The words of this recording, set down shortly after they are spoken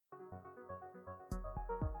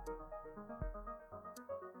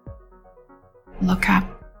Look up.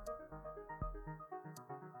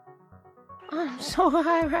 I'm so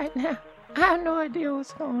high right now. I have no idea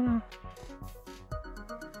what's going on.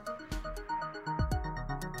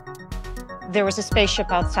 There was a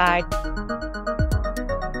spaceship outside.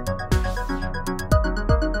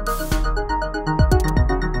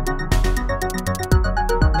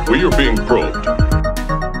 We are being probed.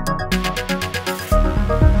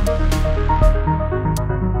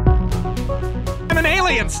 I'm an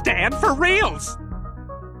alien, Stan, for reals!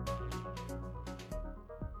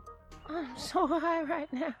 I'm so high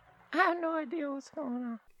right now. I have no idea what's going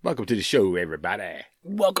on. Welcome to the show, everybody.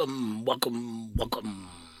 Welcome.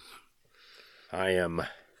 I am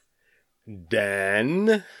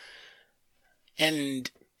Dan.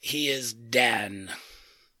 And he is Dan.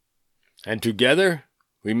 And together,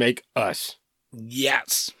 we make us.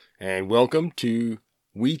 Yes. And welcome to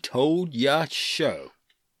We Told Ya Show.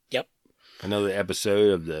 Yep. Another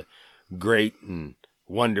episode of the great and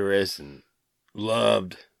wondrous and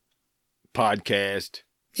loved podcast.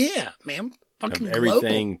 Yeah, man. Fucking of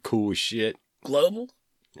everything cool shit. Global.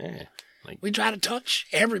 Yeah. We try to touch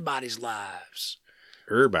everybody's lives.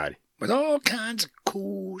 Everybody. With all kinds of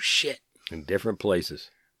cool shit. In different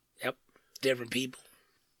places. Yep. Different people.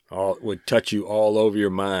 All would touch you all over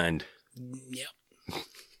your mind. Yep.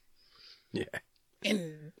 Yeah.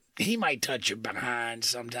 And he might touch your behind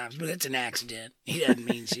sometimes, but it's an accident. He doesn't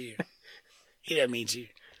mean to. He doesn't mean to.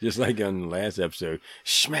 Just like on the last episode.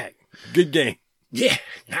 Schmack. Good game. Yeah.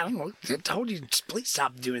 I don't know. I told you, please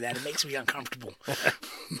stop doing that. It makes me uncomfortable.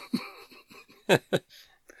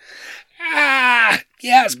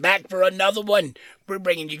 Yes, back for another one. We're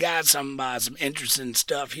bringing you guys some interesting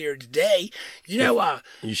stuff here today. You know,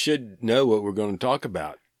 you should know what we're going to talk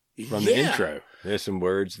about from the intro. There's some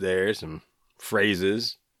words there, some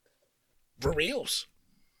phrases. For reals.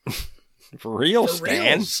 For real,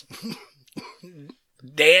 Stan. Reals.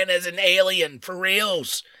 Dan is an alien. For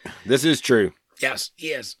reals. This is true. Yes, he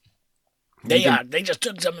is. They just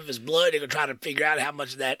took some of his blood. They're going to try to figure out how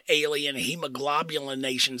much of that alien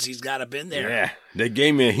hemoglobulinations he's got up in there. Yeah, they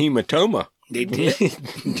gave me a hematoma. They did.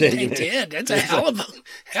 They did. That's a hell of a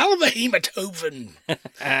hematoma.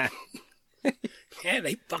 Yeah,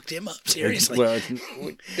 they fucked him up, seriously. Well,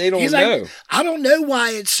 they don't know. I don't know why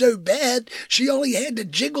it's so bad. She only had to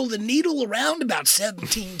jiggle the needle around about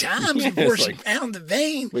 17 times before she found the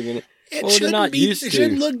vein. It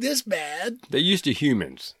shouldn't look this bad. They're used to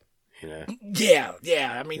humans. You know?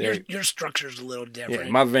 Yeah. I mean, your structure's a little different.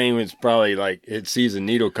 Yeah, my vein was probably like, it sees a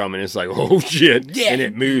needle coming, it's like, oh shit, and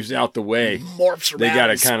it moves out the way. Morphs around. They got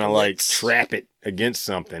to kind of like trap it against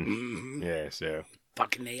something. Mm-hmm. Yeah, so.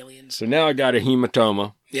 Fucking aliens. So now I got a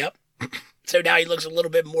hematoma. Yep. So now he looks a little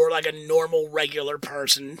bit more like a normal, regular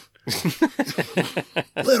person.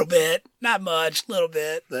 A little bit. Not much, a little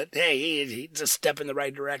bit. But hey, he's a step in the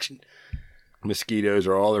right direction. Mosquitoes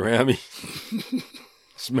are all around me.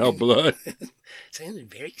 Smell blood. Sounds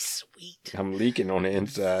very sweet. I'm leaking on the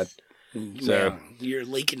inside. So you're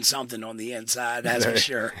leaking something on the inside, that's for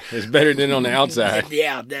sure. It's better than on the outside.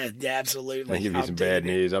 Yeah, absolutely. I'll give you some bad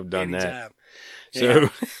news. I've done that. Yeah.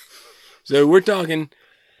 So we're talking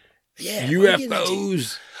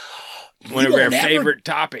UFOs. One of our favorite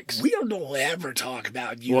topics. We don't ever talk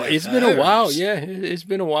about UFOs. Well, it's been a while. Yeah, it's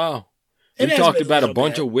been a while. We talked about a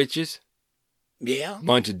bunch of witches. Yeah.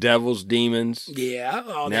 Bunch of devils, demons. Yeah.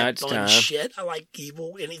 All now that it's fun time. shit. I like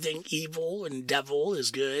evil. Anything evil and devil is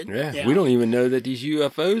good. Yeah. We don't even know that these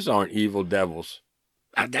UFOs aren't evil devils.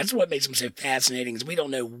 That's what makes them so fascinating, is we don't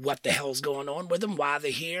know what the hell's going on with them, why they're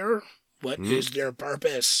here, what is their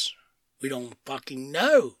purpose. We don't fucking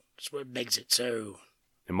know. That's what makes it so...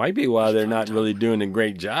 It might be why they're not really doing a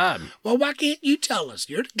great job. Well, why can't you tell us?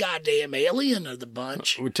 You're the goddamn alien of the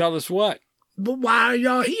bunch. Well, tell us what? But why are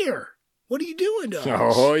y'all here? What are you doing to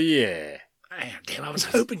us? Oh, yeah. Damn, I was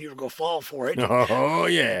hoping you were going to fall for it. Oh,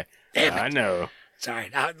 yeah. Damn it. I know. Sorry.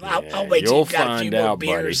 I'll wait till you've got a few more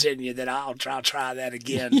beers in you, then I'll try that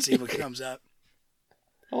again and see what comes up.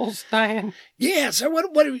 Oh, Stan. Yeah, so what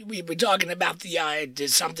are we talking about?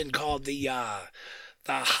 There's something called the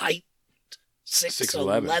Height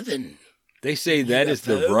 611. They say that is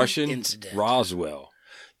the Russian incident. Roswell.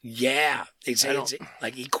 Yeah. They say it's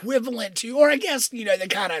like equivalent to, or I guess, the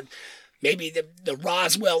kind of, maybe the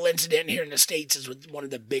Roswell incident here in the States is one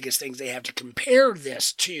of the biggest things they have to compare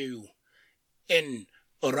this to in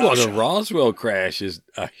Russia. Well, the Roswell crash is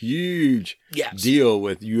a huge deal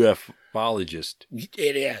with ufologists.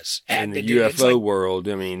 It is. And the UFO world.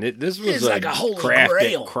 I mean, this was like a holy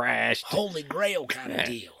grail. Crashed. Holy grail kind of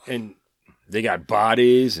deal. And they got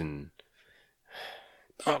bodies and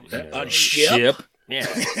a ship. Yeah.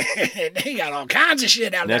 They got all kinds of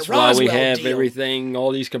shit out of That's that why Roswell we have deal. everything,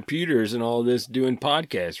 all these computers and all this doing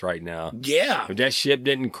podcasts right now. Yeah. If that ship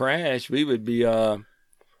didn't crash, we would be, I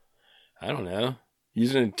don't know,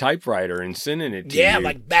 using a typewriter and sending it to you. Yeah,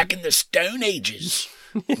 like back in the Stone Ages.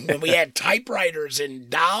 When we had typewriters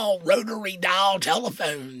and rotary dial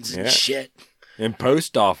telephones and shit. And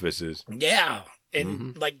post offices. Yeah.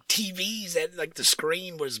 And like TVs that like the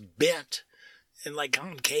screen was bent and like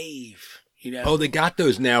concave, you know. Oh, they got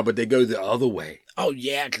those now, but they go the other way. Oh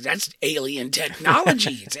yeah, because that's alien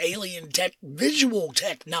technology. It's alien visual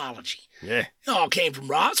technology. Yeah. It all came from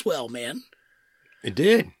Roswell, man. It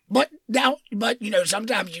did. But you know,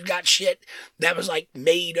 sometimes you got shit that was like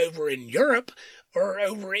made over in Europe or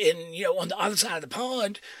over in, you know, on the other side of the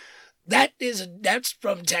pond. That's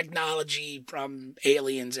from technology from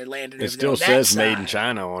aliens that landed. It over still there on that says made in side.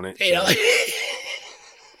 China on it. You know,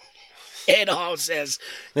 it all says,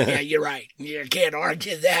 yeah, you're right. You can't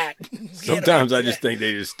argue that. Sometimes I just think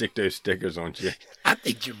they just stick those stickers on shit. I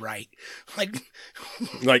think you're right.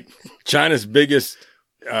 Like China's biggest,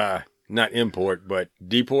 not import, but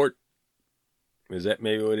deport. Is that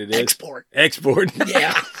maybe what it is? Export. Export.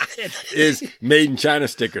 Yeah. Is made in China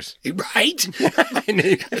stickers. Right?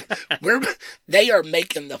 They are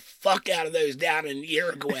making the fuck out of those down in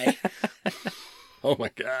Uruguay. Oh my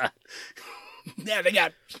God. Now they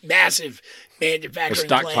got massive A manufacturing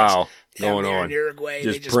stockpile plants down going there on. in Uruguay.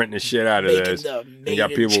 Just They printing the shit out of making those. the You made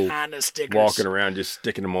got in people China stickers. walking around just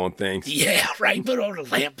sticking them on things. Yeah, right. Put on a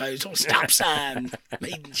lamppost, on a stop sign,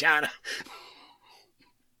 made in China.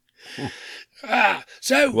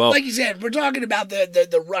 Like you said, we're talking about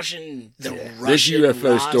the Russian. This Russian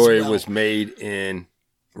UFO story Roswell. was made in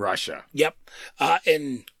Russia. Yep.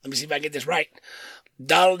 And let me see if I get this right.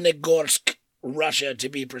 Dalnegorsk, Russia, to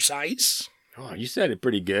be precise. Oh, you said it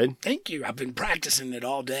pretty good. Thank you. I've been practicing it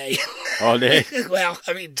all day. All day? Well,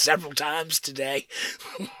 I mean, several times today.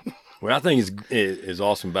 What I think is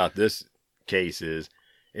awesome about this case is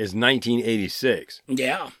 1986.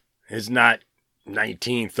 Yeah. It's not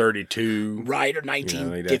 1932. Right, or like that.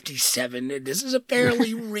 1957. This is a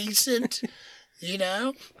fairly recent, you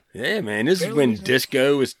know? Yeah, man. This is when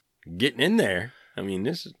disco was getting in there. I mean,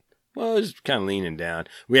 it's kind of leaning down.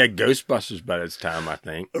 We had Ghostbusters by this time, I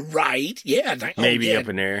think. Right, yeah. Maybe up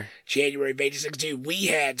in there. January of 86, too. We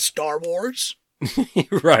had Star Wars.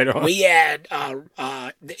 Right on. We had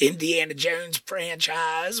the Indiana Jones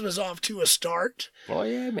franchise was off to a start. Oh,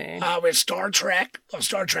 yeah, man. We had Star Trek. Well,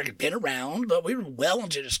 Star Trek had been around, but we were well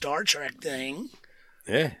into the Star Trek thing.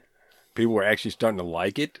 Yeah. People were actually starting to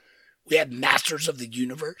like it. We had Masters of the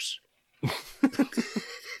Universe.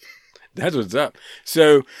 That's what's up.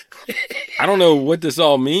 So, I don't know what this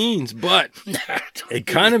all means, but it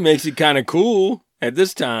kind of makes it kind of cool at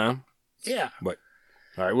this time. Yeah. But,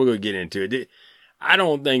 all right, we're going to get into it. I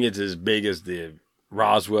don't think it's as big as the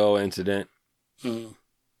Roswell incident. Mm.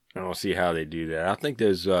 I don't see how they do that. I think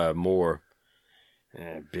there's more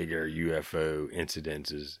bigger UFO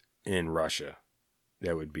incidences in Russia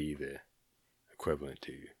that would be the equivalent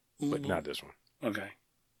to, but not this one. Okay.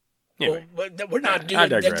 Anyway, well, but we're not I doing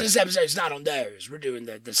digress. this episode's not on those. We're doing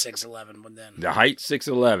the 611 one then. The height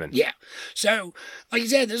 6'11". Yeah. So, like you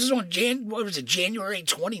said, this is on January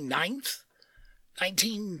 29th,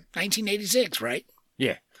 1986, right?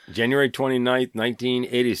 Yeah. January 29th,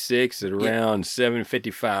 1986 at around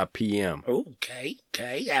 7:55 p.m. Okay.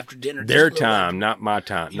 After dinner. Their just a little time, not my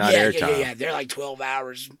time, not yeah, their yeah, time. Yeah. They're like 12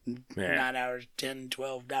 hours, Yeah. 9 hours, 10,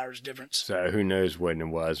 12 hours difference. So who knows when it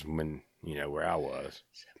was when, where I was.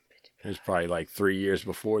 It was probably like 3 years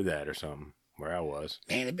before that or something, where I was.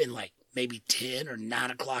 Man, it'd been like maybe 10 or 9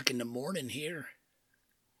 o'clock in the morning here.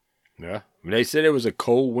 Yeah. They said it was a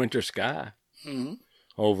cold winter sky Mm-hmm.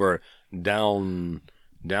 over down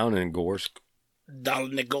in Gorsk.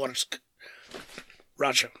 Dalnegorsk,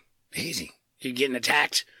 Russia. Easy. You're getting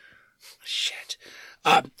attacked? Shit.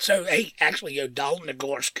 So, hey, actually,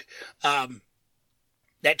 Dalnegorsk,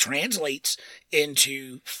 that translates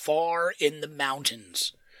into far in the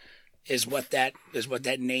mountains. Is what that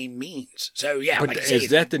name means. So yeah, But like I say, is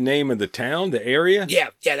that the name of the town, the area? Yeah,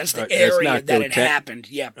 that's the That's area not that it the happened.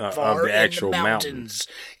 Yeah, of far the actual in the mountain. mountains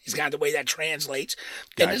is kind of the way that translates.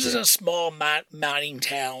 And this is Gotcha. a small mining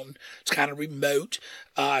town. It's kind of remote.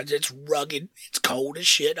 It's rugged. It's cold as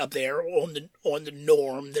shit up there on the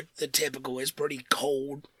norm. The typical is pretty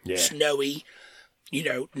cold, Yeah. snowy.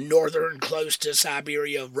 Northern, close to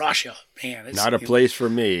Siberia, Russia. Man, it's Not a place for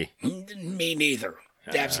me. Me neither.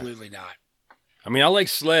 Absolutely not. I mean, I like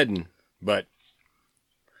sledding, but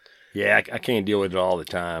yeah, I can't deal with it all the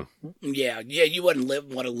time. Yeah, you wouldn't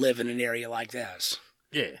want to live in an area like this.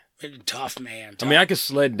 Yeah. Tough, man. I mean, I could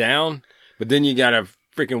sled down, but then you got to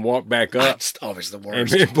freaking walk back up That's always the and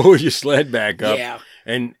worst. then pull your sled back up Yeah.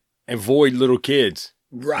 and avoid little kids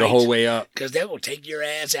Right. the whole way up. Because they will take your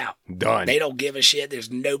ass out. Done. They don't give a shit. There's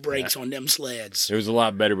no brakes on them sleds. It was a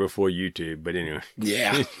lot better before YouTube, but anyway,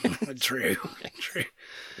 Yeah. True. True.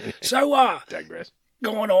 So, digress.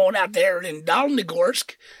 going on out there in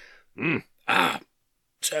Dolnegorsk.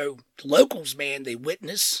 So the locals, man, they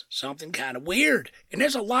witness something kind of weird, and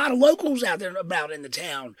there's a lot of locals out there about in the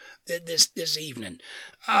town this evening.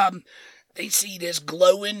 They see this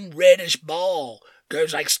glowing reddish ball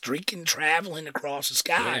goes like streaking, traveling across the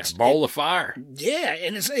skies. Yeah, ball of fire. Yeah,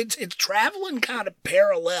 and it's traveling kind of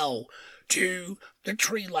parallel to the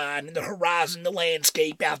tree line and the horizon, the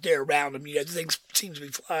landscape out there around them. You know, things seems to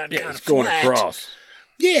be flying Yeah, kind it's of going flat. across.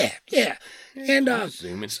 Yeah. And I'm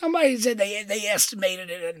assuming. somebody said they estimated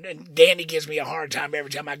it, and Danny gives me a hard time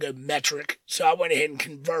every time I go metric, so I went ahead and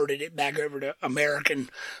converted it back over to American.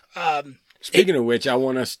 Speaking of which, I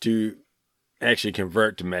want us to actually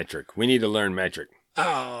convert to metric. We need to learn metric.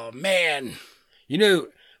 Oh, man. You know,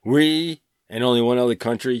 we and only one other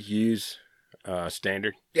country use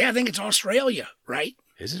standard. Yeah, I think it's Australia, right?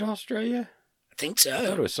 Is it Australia? I think I thought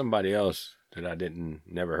it so. was somebody else that I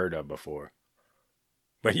never heard of before.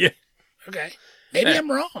 But yeah, Okay. Maybe Yeah.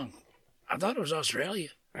 I'm wrong. I thought it was Australia.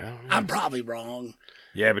 I don't know. I'm probably wrong.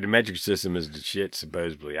 Yeah, but the metric system is the shit,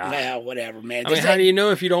 supposedly. Well, whatever, man. I mean, This how ain't- do you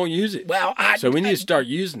know if you don't use it? Well, So we need to start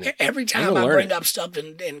using it. Every I'm time gonna I learn bring it. up stuff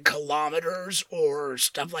in kilometers or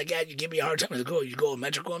stuff like that, you give me a hard time. Like, oh, you go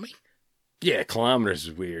metric on me? Yeah, kilometers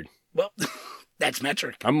is weird. Well, that's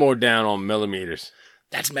metric. I'm more down on millimeters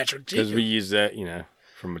That's metric too. because we use that,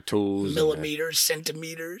 from the tools. and the- Millimeters,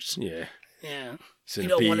 centimeters. yeah, Yeah. You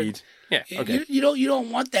don't wanna- centipedes. Yeah, okay. You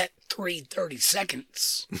don't want that 3/30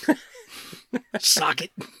 seconds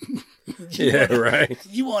socket. Yeah, right.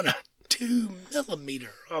 You want a 2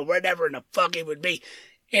 millimeter or whatever in the fuck it would be.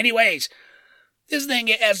 Anyways, this thing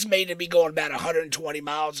is estimated to be going about 120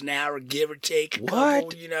 miles an hour, give or take. A couple,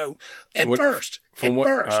 What? At What- first. From At what?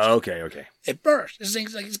 first. Okay. At first. This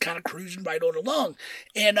thing's like it's kind of cruising right on along.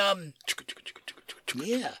 And,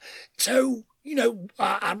 yeah. So,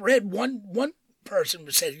 I read one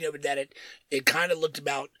person said, that it kind of looked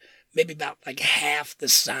about like half the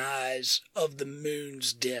size of the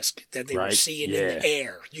moon's disk that they were Right, seeing in yeah. the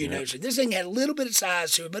air, So this thing had a little bit of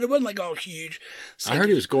size to it, but it wasn't like all huge. So I heard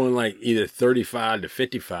it was going like either 35 to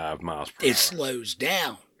 55 miles per hour. it slows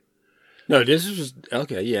down. No, this was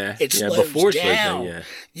okay. Yeah, It yeah. slows Before it slowed down. yeah.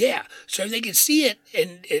 Yeah, so they could see it,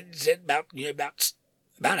 and it's at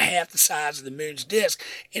about half the size of the moon's disk,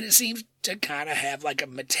 and it seems to kind of have like a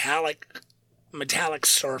metallic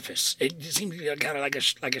surface. It seems to be kind of like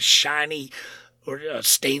a shiny or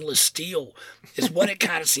stainless steel is what it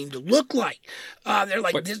kind of seemed to look like. They're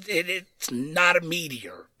like, What? it's not a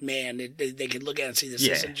meteor, man. They can look at it and see this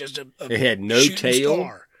Yeah. isn't just a It had no shooting tail.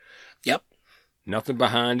 star. Yep. Nothing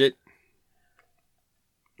behind it.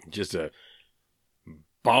 Just a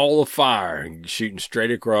ball of fire shooting straight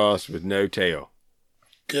across with no tail.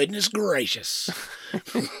 Goodness gracious.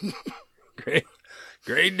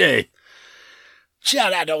 Great day.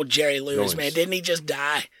 Shout out to old Jerry Lewis, Going- man. Didn't he just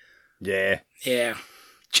die? Yeah. Yeah.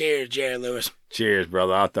 Cheers, Jerry Lewis. Cheers,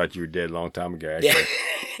 brother. I thought you were dead a long time ago. Yeah.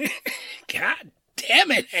 God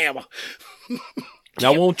damn it, Hammer. I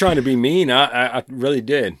won't try to be mean. I really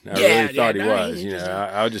did. I Yeah, really thought yeah, he no, was. he just-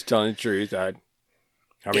 I was just telling the truth. I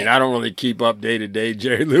mean, Yeah. I don't really keep up day to day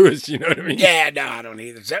Jerry Lewis. You know what I mean? Yeah, no, I don't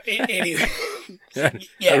either. So, anyway, I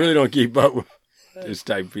yeah. really don't keep up with this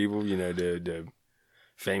type of people. the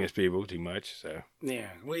famous people too much. So yeah.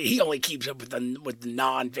 Well, he only keeps up with the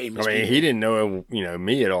non-famous I mean, people. he didn't know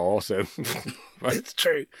me at all. So It's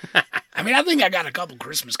true. I mean, I think I got a couple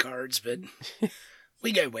Christmas cards, but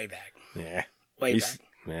we go way back. yeah, Way He's- back.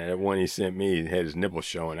 man, that one he sent me had his nipples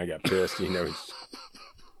showing. I got pissed. He's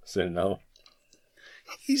sent it all.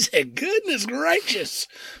 He said, goodness gracious.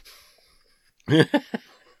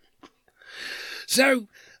 So,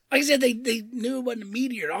 like I said, they knew it wasn't a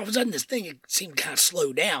meteor. All of a sudden, this thing it seemed to kind of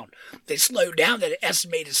slow down. They slowed down. That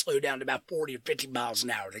estimated slowed down to about 40 or 50 miles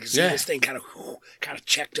an hour. They could see Yeah. this thing kind of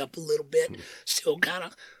checked up a little bit, still kind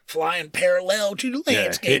of flying parallel to the Yeah,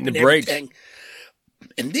 landscape hitting and the brakes. everything.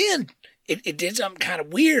 And then it did something kind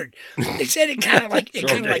of weird. They said it kind of like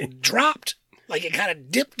Sure did. dropped, like it kind of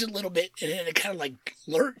dipped a little bit, and then it kind of like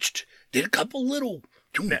lurched. Did a couple little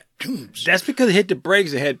dooms. That's because it hit the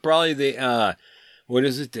brakes. It had probably the what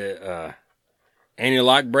is it? The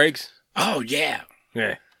anti-lock brakes. Oh yeah,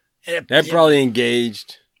 Yeah, and that probably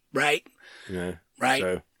engaged. right. Right.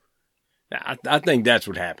 So I think that's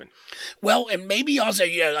what happened. Well, and maybe also,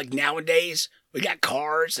 like nowadays We got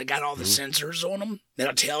cars that got all the sensors on them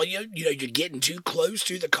that'll tell you, you're getting too close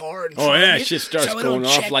to the car. Oh, yeah, it just starts going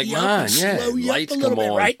off like mine. Yeah, lights come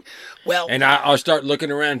on. Right? Well, and I'll start looking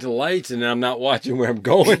around to the lights, and I'm not watching where I'm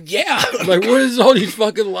going. Yeah. I'm like, what is all these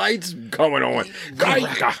fucking lights coming on?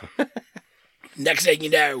 Right. Next thing you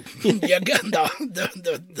know, you got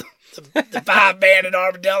the 5-banded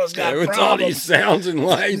armadillo's got With problems. all these sounds and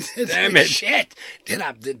lights. Damn it. Shit.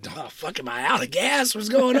 Fuck, am I out of gas? What's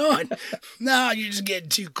going on? No, you're just getting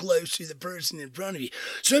too close to the person in front of you.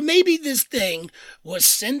 So maybe this thing was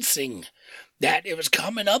sensing that it was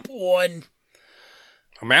coming up on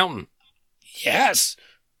A mountain. Yes.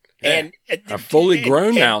 Yeah. And a fully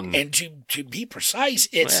grown mountain. And to be precise,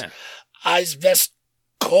 it's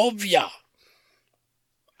Izvestkovia.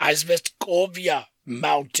 Izvestkovia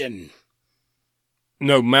Mountain.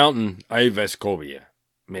 No, mountain Izvestkovia.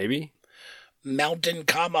 Maybe? Mountain,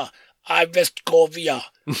 Izvestkovia.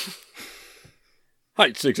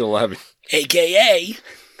 Height 6'11". AKA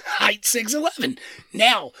height 6'11".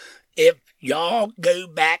 Now, if y'all go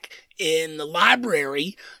back in the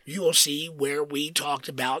library, you will see where we talked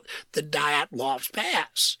about the Dyatlov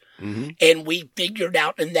Pass. Mm-hmm. And we figured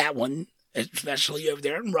out in that one, especially over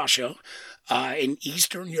there in Russia, in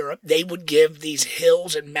Eastern Europe, they would give these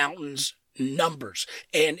hills and mountains numbers,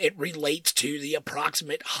 and it relates to the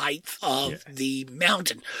approximate height of the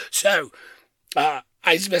mountain. So,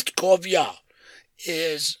 Izvestkovia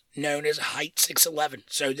is known as height 6'11".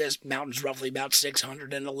 So this mountain's roughly about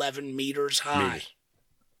 611 meters high.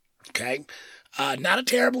 Okay? Not a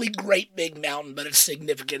terribly great big mountain, but it's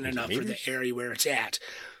significant enough for the area where it's at.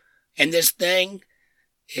 And this thing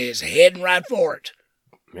is heading right for it.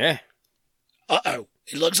 Yeah. Uh-oh.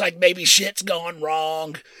 It looks like maybe shit's gone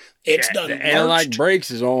wrong. It's done the analog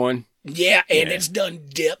brakes is on. Yeah, and it's done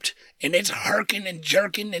dipped. And it's herking and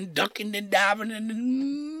jerking and ducking and diving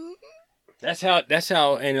and... That's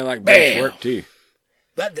how analog brakes work, too.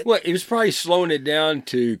 But it was probably slowing it down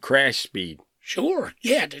to crash speed. Sure,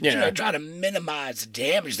 yeah, to try to minimize the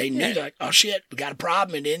damage. They knew, like, oh, shit, we got a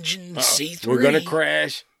problem in engine C3. We're going to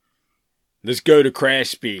crash. Let's go to crash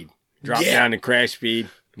speed. Drop down to crash speed.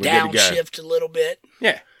 We're good to go. Downshift a little bit.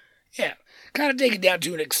 Yeah. Yeah. Kind of take it down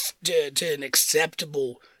to an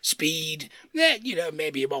acceptable speed. That,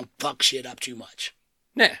 maybe it won't fuck shit up too much.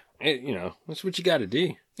 Yeah. That's what you got to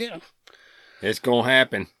do. Yeah. It's going to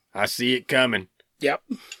happen. I see it coming. Yep.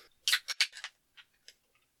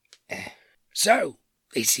 So,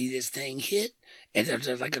 they see this thing hit, and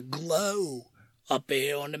there's like a glow up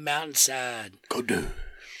there on the mountainside.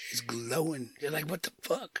 It's glowing. They're like, what the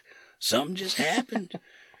fuck? Something just happened.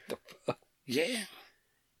 The fuck? Yeah.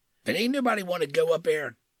 But ain't nobody want to go up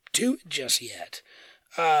there to it just yet.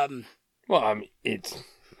 Well, I mean, it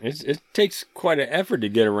takes quite an effort to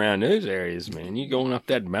get around those areas, man. You going up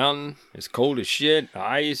that mountain, it's cold as shit,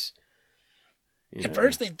 ice. At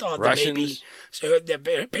first they thought Russians. that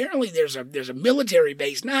maybe, apparently there's a military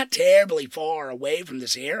base not terribly far away from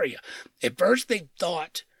this area. At first they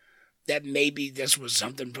thought that maybe this was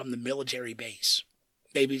something from the military base.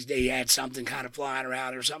 Maybe they had something kind of flying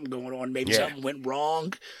around or something going on. Maybe something went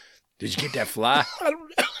wrong. Did you get that fly? I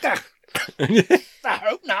don't know. I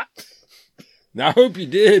hope not. I hope you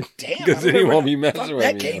did. Damn. Because then he won't be messing with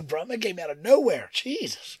that me. came from. It came out of nowhere.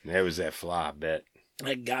 Jesus. That was that fly, I bet.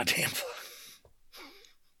 That goddamn fly.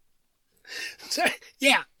 So,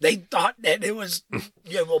 yeah, they thought that it was,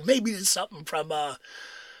 maybe it's something from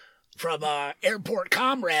Airport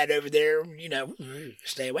Comrade over there,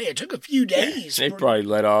 stay away. It took a few days. They probably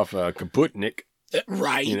let off Kaputnik.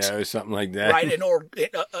 Right. Something like that. Right, or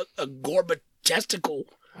a Gorbachestical.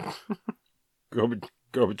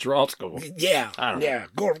 Gorbachevsky. Yeah. I don't know. Yeah,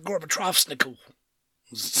 Gorbachevsky.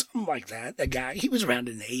 Something like that. That guy, he was around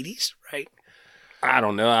in the 80s, right? I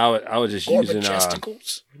don't know. I was just using...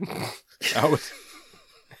 Gorbachesticles. I was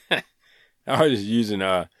just using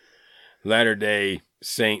Latter-day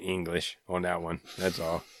Saint English on that one. That's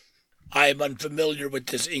all. I am unfamiliar with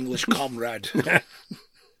this English comrade.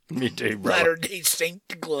 Me too, brother. Latter-day Saint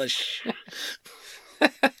English.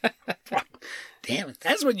 Damn it.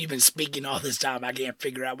 That's what you've been speaking all this time. I can't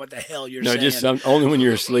figure out what the hell you're saying. No, just only when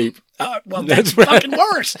you're asleep. Well, that's fucking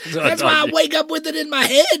worse. That's why I wake up with it in my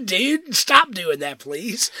head, dude. Stop doing that,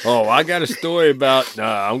 please. Oh, I got a story about...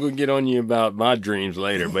 I'm going to get on you about my dreams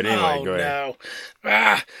later, but anyway, go ahead.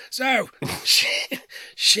 So,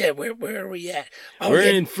 shit, where are we at? Oh, we're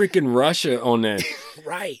in freaking Russia on that.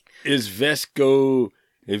 Right. Izvestkovia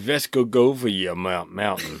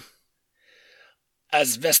mountain.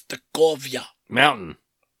 Izvestkovia.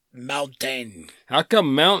 Mountain. How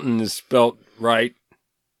come mountain is spelt right?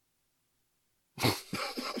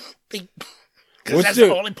 Because that's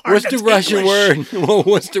the only part What's the that's Russian English. word? Well,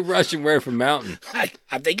 what's the Russian word for mountain?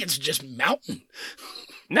 I think it's just mountain.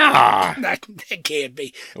 Nah. That can't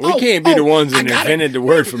be. We can't be the ones I that got it. invented the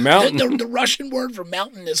word for mountain. The Russian word for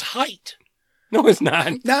mountain is height. No, it's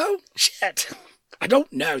not. No? Shit. I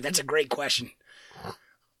don't know. That's a great question.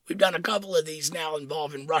 We've done a couple of these now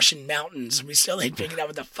involving Russian mountains. We still ain't figured out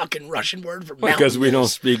what the fucking Russian word for mountain Because we is. don't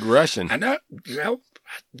speak Russian. I know.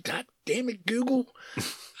 God damn it, Google.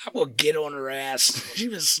 I will get on her ass. She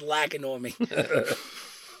was slacking on me.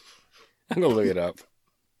 I'm going to look it up.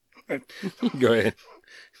 Go ahead.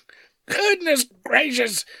 Goodness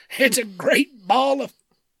gracious. It's a great ball of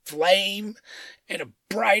flame and a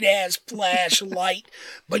bright-ass flashlight.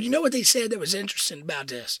 But you know what they said that was interesting about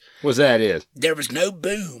this? What's that is? There was no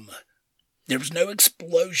boom. There was no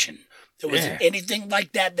explosion. There wasn't anything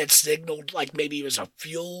like that signaled like maybe it was a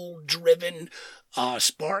fuel-driven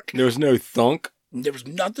spark. There was no thunk. There was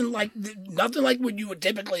nothing like what you would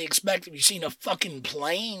typically expect if you've seen a fucking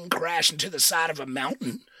plane crash into the side of a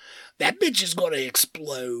mountain. That bitch is going to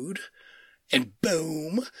explode and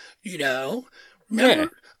boom, you know.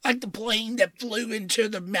 Remember, like the plane that flew into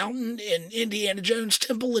the mountain in Indiana Jones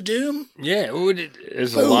Temple of Doom? Yeah,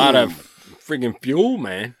 there's a lot of freaking fuel,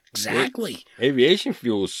 man. Exactly. Aviation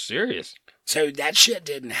fuel is serious. So that shit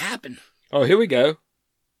didn't happen. Oh, here we go.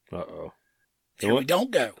 Uh-oh. Here we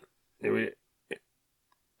don't go.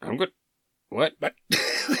 I'm good. What? But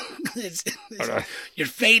you're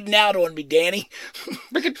fading out on me, Danny.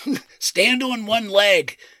 Stand on one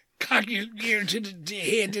leg. Cock your ear to the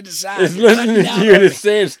head to the side. It's listening to you and it's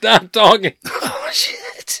saying, stop talking. Oh,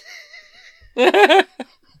 shit.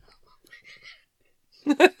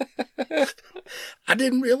 I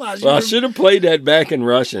didn't realize Well, I should have played that back in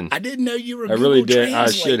Russian. I didn't know you were I really Google did. I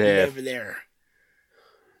should Translating have. over there.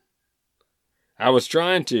 I was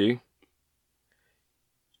trying to.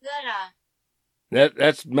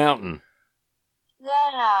 That's mountain.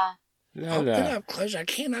 Open up closer. I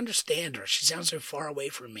can't understand her. She sounds so far away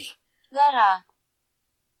from me. It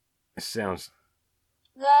sounds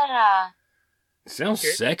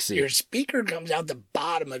Your- sexy. Your speaker comes out the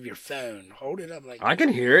bottom of your phone. Hold it up like I can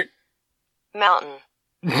hear it. Mountain.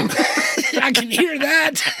 I can hear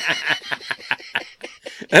that.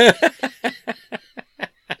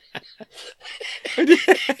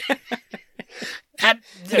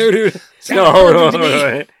 No, hold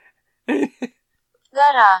on.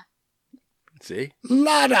 See?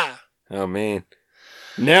 Lada. Oh, man.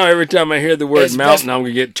 Now every time I hear the word It's mountain, I'm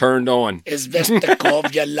going to get turned on. Is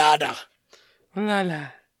Vestakovya Lada.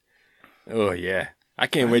 Lala. Oh, yeah. I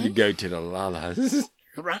can't wait to go to the Lalas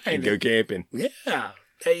Right. and go camping. Yeah.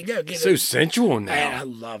 There you go. Get So it. sensual Man, I now.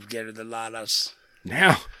 love getting the Ladas.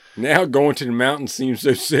 Now going to the mountain seems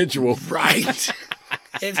so sensual. Right.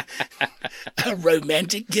 It's a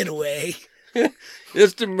romantic getaway.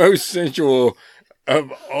 It's the most sensual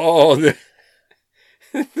of all the...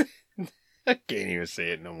 I can't even say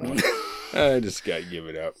it no more. I just got to give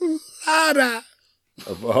it up. Lada.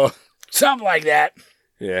 Of all... Something like that.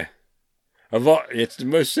 Yeah. Of all, it's the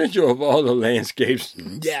most sensual of all the landscapes.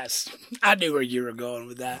 Yes. I knew where you were going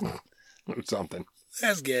with that. Or something.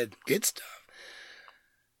 That's good. Good stuff.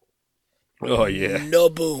 Oh, yeah. No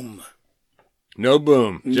boom. No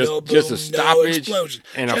boom. No boom, Just a no stoppage explosion.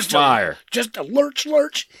 and Just a fire. Just a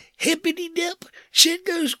lurch, hippity dip. Shit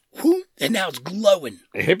goes whoop, and now it's glowing.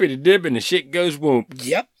 A hippity dip and the shit goes whoop.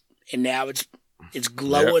 Yep. And now it's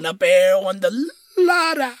glowing up there on the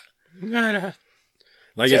Lada.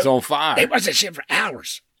 Like So, it's on fire. They watch that shit for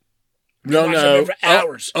hours. No, watch no. it for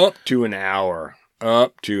hours. Up to an hour.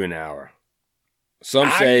 Up to an hour. Some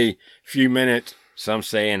say few minutes. Some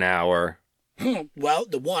say an hour. Well,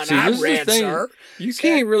 the one See, I this is the read, thing. sir. You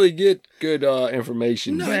can't really get good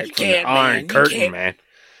information No, back you from the can't, Iron man. You Curtain, can't. man.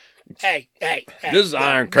 Hey. This is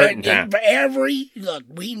Iron Curtain time. For look,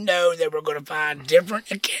 we know that we're going to find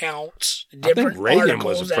different accounts, think different Reagan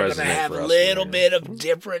was articles the that are going to president have for a us, little man. bit of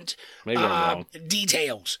different Maybe I'm wrong.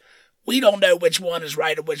 details. We don't know which one is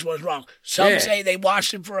right or which one's wrong. Some Yeah. say they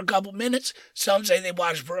watched it for a couple minutes. Some say they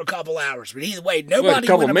watched it for a couple hours. But either way, Well, nobody a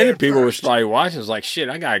couple went up minute there people was first. probably watching. Was like, shit,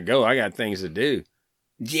 I gotta go. I got things to do.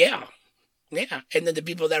 Yeah. And then the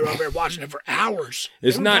people that were over there watching it for hours.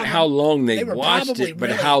 It's they were not probably- how long they were watched probably it, but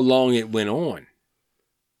really- how long it went on.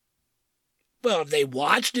 Well, if they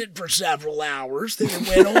watched it for several hours, then it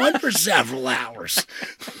went on for several hours.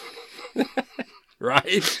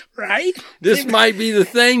 Right? Right? This might be the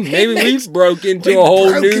thing. Maybe makes- we've broke into We've a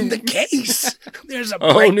whole broken new... the case. There's a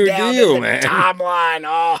whole new breakdown deal, in the man. timeline.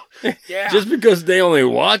 Oh, yeah. Just because they only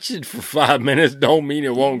watch it for 5 minutes don't mean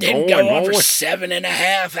it won't Didn't go go on for on.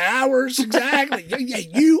 7.5 hours. Exactly. Yeah,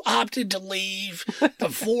 you opted to leave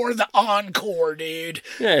before the encore, dude.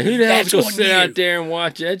 Yeah, who the hell's That's gonna on sit you. out there and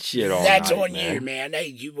watch that shit all That's night, on man? you, man.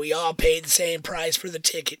 Hey, we all paid the same price for the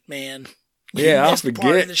ticket, man. Yeah, I missed part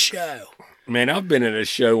forget. of the show. Man, I've been at a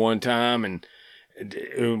show one time and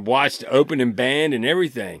watched the opening band and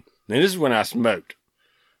everything. And this is when I smoked.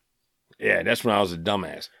 Yeah, that's when I was a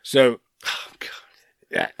dumbass. So, Oh, God.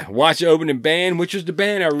 yeah, watch the opening band, which was the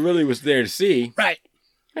band I really was there to see. Right.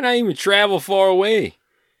 And I even traveled far away.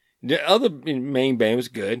 The other main band was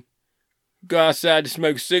good. Go outside to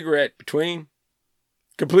smoke a cigarette between.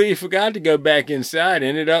 Completely forgot to go back inside.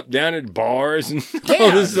 Ended up down at bars and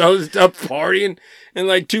all this other stuff, partying. And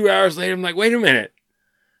like 2 hours later, I'm like, wait a minute.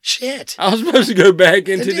 Shit. I was supposed to go back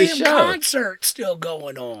into The the damn show. concert's still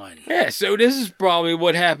going on. Yeah, so this is probably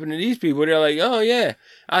what happened to these people. They're like, oh, yeah,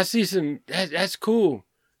 I see some, that's cool.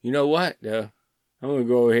 You know what, though? I'm going to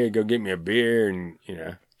go ahead and go get me a beer and,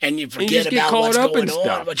 And you you forget just get about caught what's up going in on,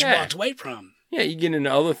 stuff. what you Yeah. walked away from. Yeah, you get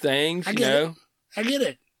into other things, I you get know. it. I get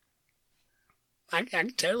it. I can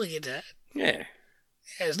totally get that. Yeah.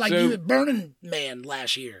 Yeah, it's like So- you were Burning Man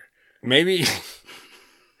last year. Maybe.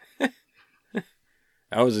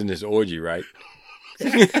 I was in this orgy, right?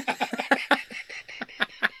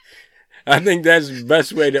 I think that's the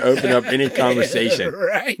best way to open up any conversation.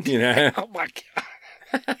 Right? You know? Oh, my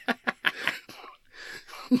God.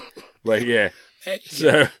 But yeah.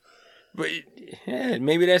 So, but yeah,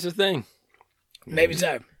 maybe that's the thing. Maybe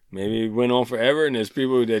so. Maybe it went on forever and there's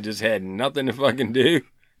people that just had nothing to fucking do.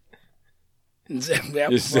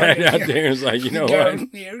 Just sat out there and was like, you know Go what?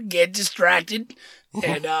 here, get distracted,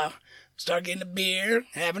 and start getting a beer,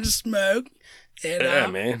 having a smoke. And, Yeah,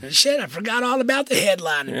 man. and shit, I forgot all about the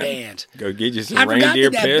headlining band. Go get you some I forgot reindeer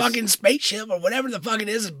that piss. fucking spaceship or whatever the fuck it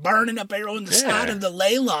is burning up there on the side of the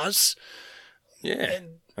Leilos. Yeah. And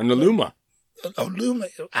And the Luma. Luma,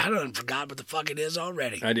 I don't forgot what the fuck it is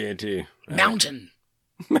already. I did too. Mountain.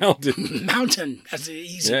 Mountain. Mountain. That's the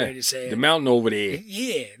easy way to say it. The mountain over there.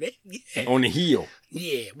 Yeah. On the hill.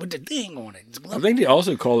 Yeah, with the thing on it. I think they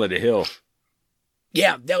also call it a hill.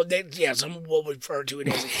 Yeah, some will refer to it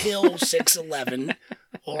as Hill 611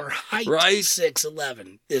 or Height Right.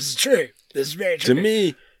 611. This is true. This is very true. To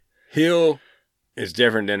me, hill is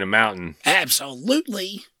different than a mountain.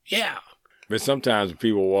 Absolutely. Yeah. But sometimes when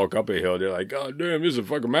people walk up a hill, they're like, God damn, this is a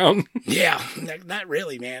fucking mountain. Yeah. Not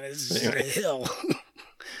really, man. It's just a hill.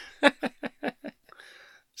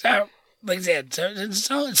 So, like I said, in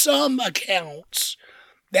some accounts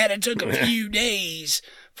that it took a few days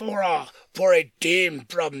for a team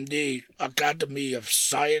from the Academy of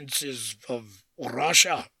Sciences of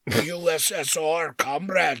Russia, USSR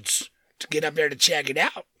comrades, to get up there to check it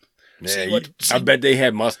out. Yeah, I bet they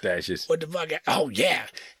had mustaches. What the fuck? Oh, yeah.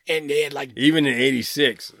 And they had like, Even in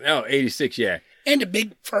 86. No, 86, yeah. and the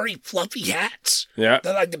big furry fluffy hats. Yeah.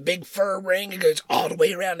 They're like the big fur ring. It goes all the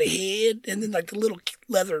way around the head. And then like the little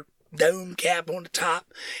leather dome cap on the top.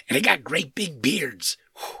 And they got great big beards.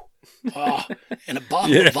 Oh, and a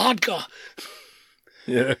bottle of vodka.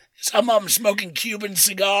 Yeah. Some of them smoking Cuban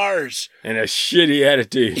cigars. And a shitty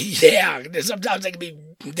attitude. Yeah, sometimes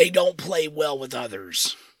they don't play well with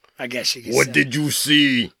others. I guess you could say. What did you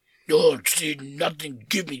see? Oh, see nothing.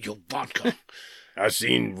 Give me your vodka. I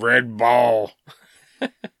seen red ball.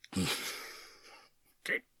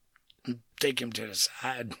 Take him to the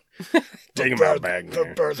side. Take him For out back for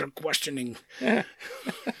there. further questioning.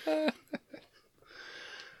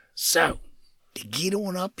 So, to get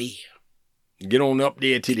on up here. Get on up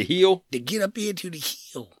there to the hill. To get up here to the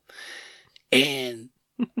hill. And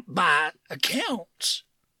by accounts,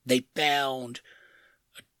 they found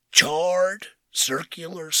a charred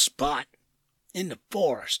circular spot in the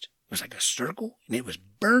forest. It was like a circle, and it was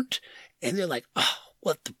burnt. And they're like, oh,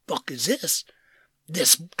 what the fuck is this?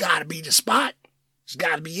 This gotta be the spot. It's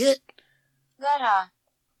gotta be it. Lara.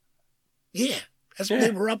 Yeah, that's what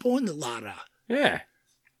they were up on the Lara. Yeah.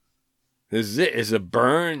 This is it. It's a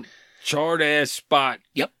burned, charred ass spot.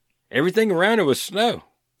 Yep. Everything around it was snow.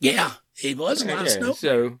 Yeah, it was a lot of snow.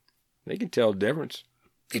 So they can tell the difference.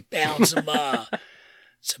 They found some,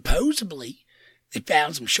 supposedly, they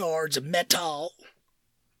found some shards of metal.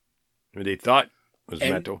 What they thought was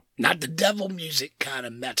And metal. Not the devil music kind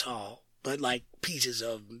of metal, but like pieces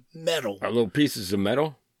of metal Are little pieces of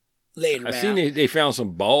metal. laid around. I seen they found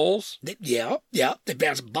some balls Yeah. They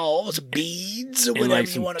found some balls, beads, or and whatever like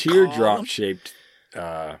you some want to call them. teardrop shaped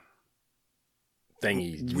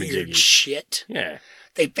thingies. weird majiggies. shit. Yeah.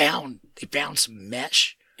 They found some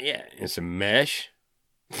mesh. Yeah. And some mesh.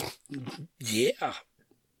 Yeah.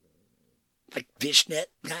 Like fishnet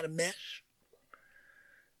kind of mesh.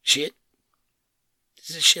 Shit.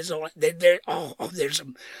 This shit's all there's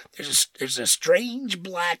a strange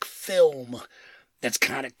black film that's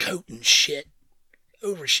kind of coating shit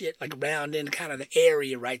over shit, like around in kind of the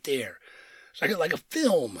area right there. It's like a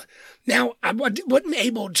film. Now I wasn't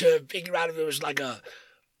able to figure out if it was like a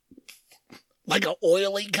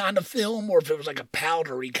oily kind of film or if it was like a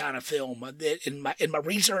powdery kind of film. In my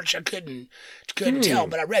research, I couldn't tell,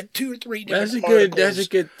 but I read 2 or 3 different articles. That's a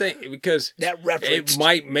good thing because that referenced it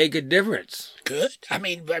might make a difference. Good. I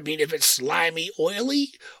mean, if it's slimy,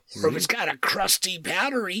 oily, or if it's kind of crusty,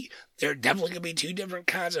 powdery, there are definitely going to be 2 different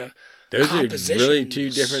kinds of Those are compositions. really 2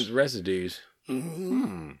 different residues.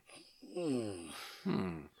 Mm-hmm.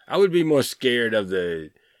 I would be more scared of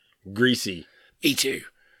the greasy. Me too.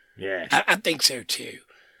 Yeah. I think so too.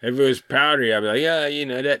 If it was powdery, I'd be like,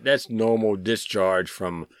 yeah, that's normal discharge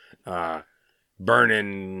from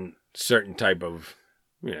burning certain type of,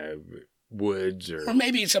 woods or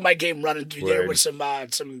maybe somebody came running through there with some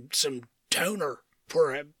toner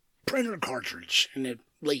for a printer cartridge and it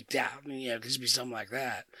leaked out. And, it could be something like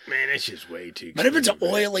that. Man, that's just way too. But if it's an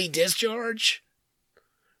oily discharge,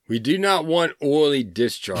 we do not want oily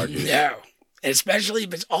discharges. no. Especially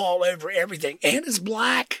if it's all over everything and it's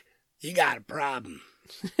black, you got a problem.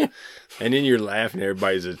 And then you're laughing,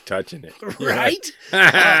 everybody's just touching it. Right?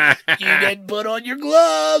 You didn't put on your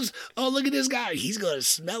gloves. Oh, look at this guy. He's going to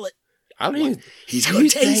smell it. I don't even. He's going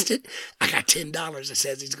to taste it. I got $10 that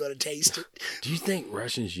says he's going to taste it. Do you think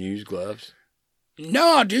Russians use gloves?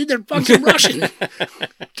 No, dude, they're fucking Russian.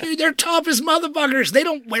 Dude, they're tough as motherfuckers. They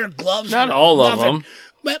don't wear gloves. Not all of them.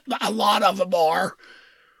 But a lot of them are.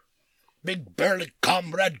 Big burly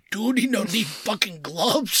comrade, dude, he don't need fucking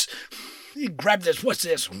gloves. He grab this. What's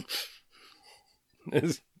this one?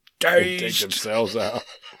 They take themselves out.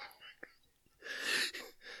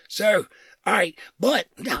 So, all right, but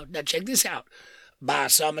now check this out. By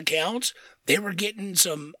some accounts, they were getting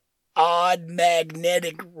some odd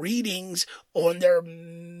magnetic readings on their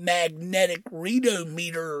magnetic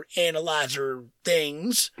readometer analyzer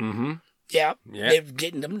things. Mm-hmm. Yeah, yeah, they're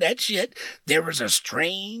getting them that shit. There was a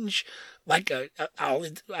strange, like a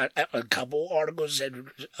couple articles said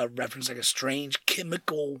a reference like a strange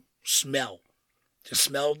chemical smell. Just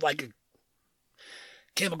smelled like a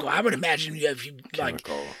chemical. I would imagine if you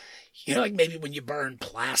chemical. like maybe when you burn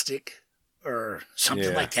plastic or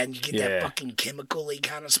something like that, and you get that fucking chemical-y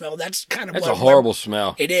kind of smell. That's kind of a horrible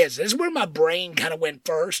smell. It is. That's where my brain kind of went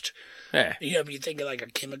first. Yeah. If you think of like a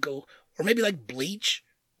chemical, or maybe like bleach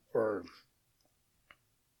or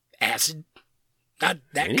acid. Not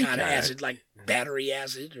that kind of acid, like battery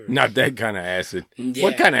acid. Or, not that kind of acid. Yeah.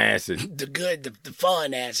 What kind of acid? The good, the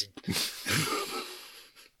fun acid.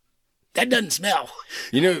 That doesn't smell.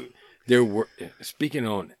 There were, speaking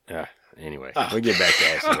on, anyway, we'll get back to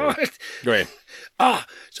acid. Go ahead.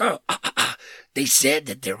 So they said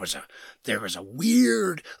that there was a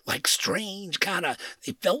weird, like strange kind of,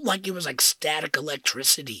 it felt like it was like static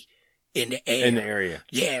electricity in the air. In the area.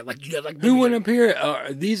 Yeah, like who went up here?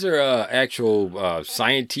 These are actual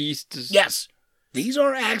scientists. Yes, these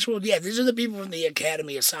are actual. Yeah, these are the people from the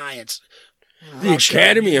Academy of Science. The Russia,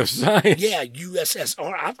 Academy of Science. Yeah,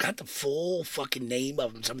 USSR. I've got the full fucking name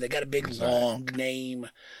of them. They got a big long name,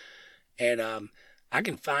 and I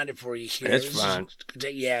can find it for you here. That's fine.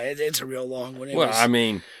 Yeah, it's a real long one. I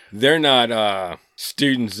mean, they're not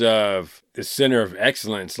students of the Center of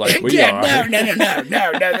Excellence like we are. No.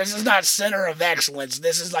 This is not Center of Excellence.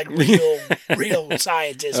 This is like real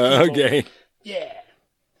scientists. Okay. Yeah.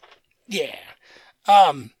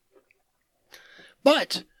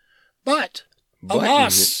 But,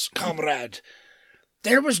 alas, comrade,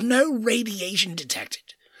 there was no radiation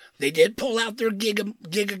detected. They did pull out their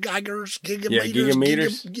gigameters.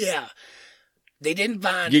 Yeah. They didn't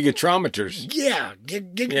find... Gigatrometers. Yeah.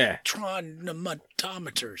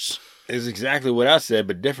 Gigatronometers. It's exactly what I said,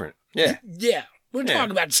 but different. Yeah. Yeah. We're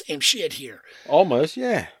talking about the same shit here. Almost,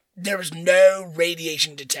 yeah. There was no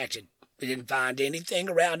radiation detected. They didn't find anything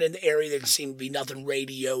around in the area that seemed to be nothing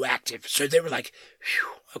radioactive. So they were like, whew,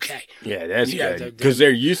 okay. Yeah, that's good. Because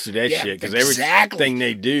they're used to that shit. Because everything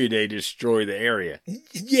they do, they destroy the area.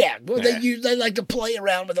 Yeah. Well, they like to play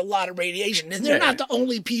around with a lot of radiation. And they're not the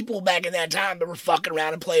only people back in that time that were fucking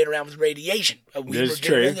around and playing around with radiation.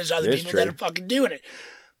 There's other people that are fucking doing it.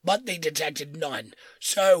 But they detected none.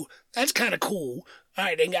 So that's kind of cool. All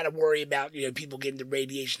right, they ain't got to worry about people getting the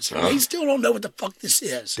radiation. So they still don't know what the fuck this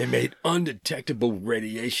is. They made undetectable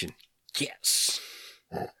radiation. Yes.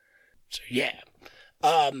 So yeah.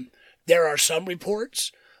 There are some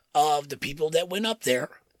reports of the people that went up there.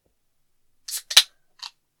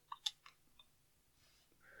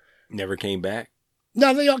 Never came back?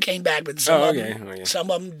 No, they all came back, but some of okay. them, Oh, yeah. some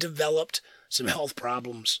of them developed some health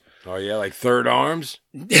problems. Oh, yeah, like third arms?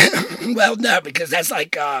 Well, no, because that's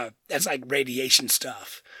like radiation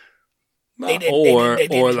stuff. They didn't Or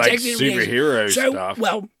detect like the radiation. superhero So, stuff.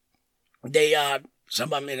 well,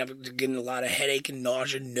 some of them ended up getting a lot of headache and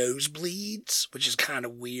nausea, nosebleeds, which is kind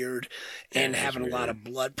of weird, and having a lot of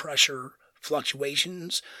blood pressure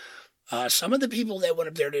fluctuations. Some of the people that went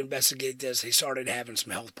up there to investigate this, they started having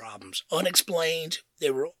some health problems. Unexplained.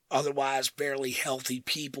 They were otherwise fairly healthy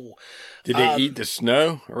people. Did they eat the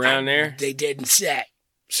snow around there? They didn't say.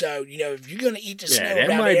 So, if you're going to eat the snow that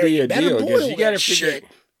around might there, be you a better deal, 'cause boil you gotta that figure. shit.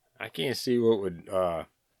 I can't see what would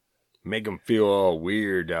make them feel all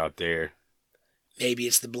weird out there. Maybe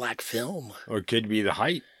it's the black film. Or it could be the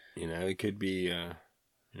height. It could be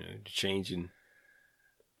changing.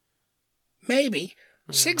 Maybe.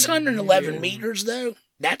 611 meters, though,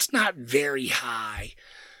 that's not very high.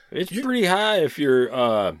 It's pretty high if you're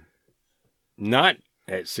not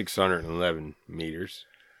at 611 meters.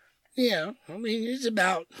 Yeah, I mean, it's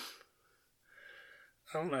about,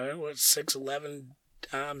 I don't know, what's 611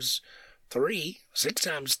 times 3? 6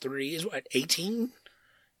 times 3 is what, 18?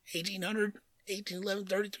 1800? 1811,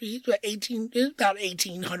 33? It's about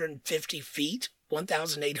 1,850 feet.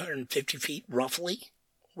 1,850 feet, roughly.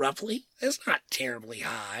 That's not terribly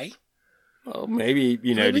high. Well, maybe,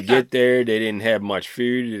 to get there, they didn't have much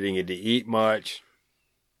food. They didn't get to eat much.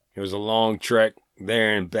 It was a long trek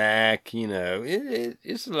there and back.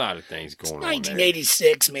 It's a lot of things going on there.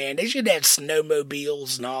 1986, man. They should have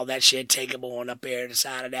snowmobiles and all that shit. Take them on up there to the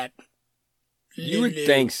side of that. You would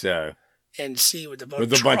think so. And see what the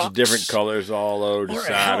with a bunch of different colors all over the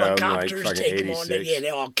side of them, like fucking 86. Yeah,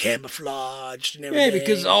 they're all camouflaged and everything. Yeah,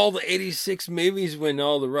 because all the 86 movies when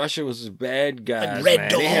all the Russia was the bad guys, Red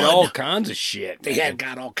man, Dawn. they had all kinds of shit. They had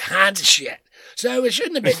got all kinds of shit. So it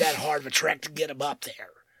shouldn't have been that hard of a trek to get them up there.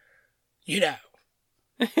 Yeah.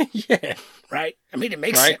 Right? I mean, it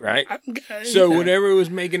makes sense. Right. So whatever was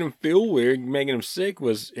making them feel weird, making them sick,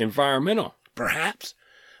 was environmental. Perhaps.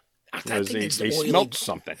 I think they smelt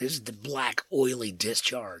something. This is the black, oily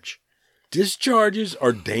discharge. Discharges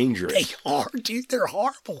are dangerous. They are, dude. They're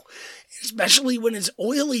horrible. Especially when it's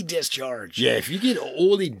oily discharge. Yeah, if you get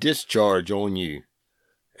oily discharge on you,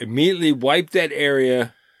 immediately wipe that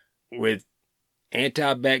area with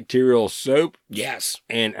antibacterial soap. Yes.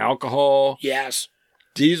 And alcohol. Yes.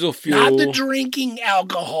 Diesel fuel. Not the drinking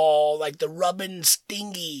alcohol, like the rubbing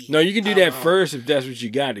stingy. No, you can do that first if that's what you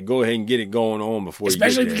got, to go ahead and get it going on before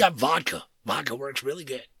Especially you get if there. you got vodka. Vodka works really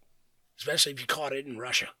good. Especially if you caught it in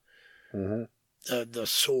Russia. Mm-hmm. The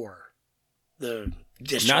sore. The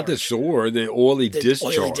discharge. Not the sore, the oily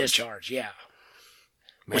discharge. Oily discharge, yeah.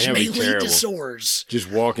 Man, which may lead to sores.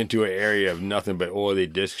 Just walk into an area of nothing but oily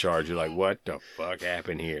discharge. You're like, what the fuck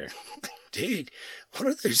happened here? Dude, what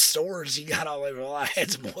are those sores you got all over? Well, I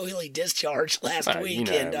had some oily discharge last week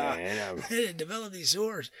and I developed these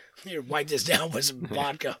sores. Here, wipe this down with some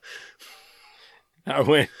vodka. I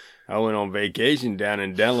went on vacation down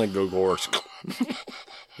in Delengorsk.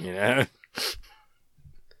 They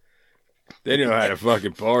know how to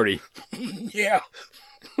fucking party. Yeah.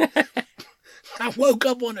 I woke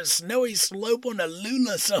up on a snowy slope on a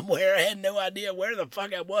Lula somewhere. I had no idea where the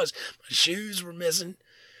fuck I was. My shoes were missing.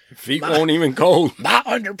 Feet weren't even cold. My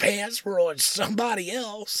underpants were on somebody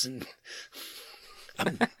else, and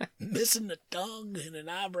I'm missing a tongue and an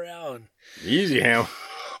eyebrow. And easy, Ham.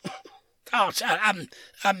 Oh,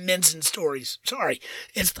 I'm mincing stories. Sorry,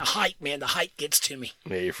 it's the height, man. The height gets to me.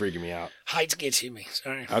 Yeah, you're freaking me out. Heights get to me.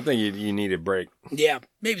 Sorry. I think you need a break. Yeah,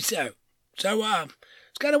 maybe so. So,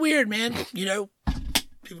 it's kind of weird, man.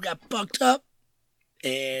 People got fucked up,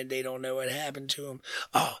 and they don't know what happened to them.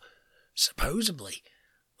 Oh, supposedly,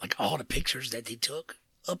 like all the pictures that they took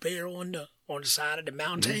up there on the side of the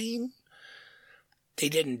mountain, they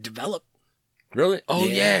didn't develop. Really? Oh,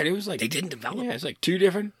 yeah. It was like they didn't develop. Yeah, it's like 2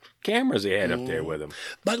 different cameras they had up there with them.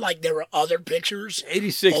 But like there were other pictures.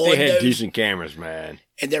 86, they had decent cameras, man.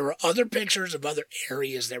 And there were other pictures of other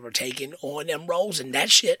areas that were taken on them rolls, and that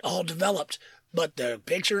shit all developed. But the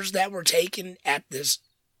pictures that were taken at this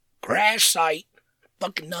crash site,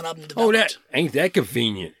 fucking none of them developed. Oh, ain't that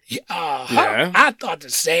convenient? Yeah, I thought the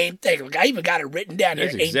same thing. Look, I even got it written down here.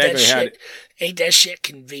 That's Ain't that shit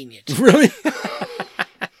convenient? Really?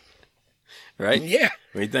 Right? Yeah.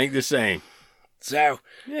 We think the same. So,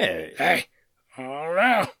 yeah. Hey, all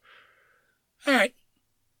right. All right.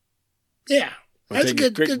 Yeah. That's a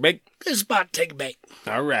good spot to take a break.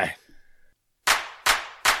 All right.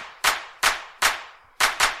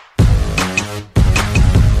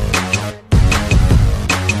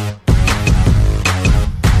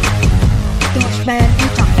 Bushman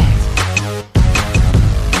Nature Facts.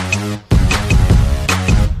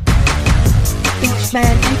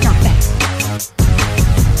 Bushman Nature Facts.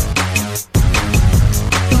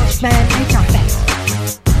 Bushman Nature Facts.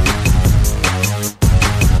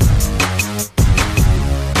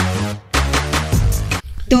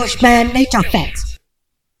 Bushman Nature Facts.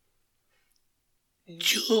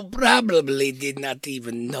 You probably did not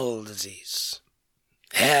even know this.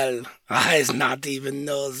 Hell, I not even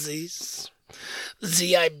know this.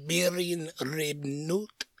 The Iberian rib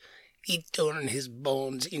newt, he turned his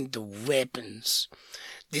bones into weapons.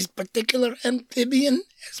 This particular amphibian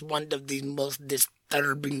has one of the most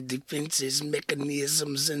disturbing defenses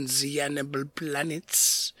mechanisms in the animal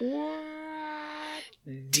planets.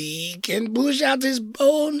 He can push out his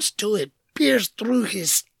bones till it pierce through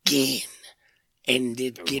his skin. And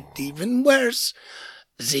it get even worse.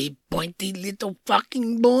 The pointy little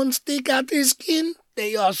fucking bones stick out his skin.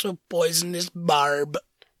 They also poison his barb.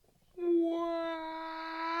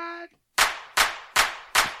 What?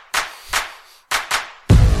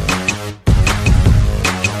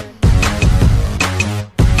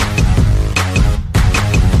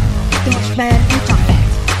 Bushman Nature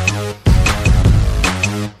Facts.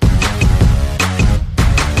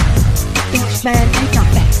 Bushman Nature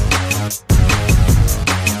Facts.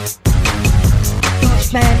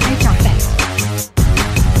 Bushman Nature Facts.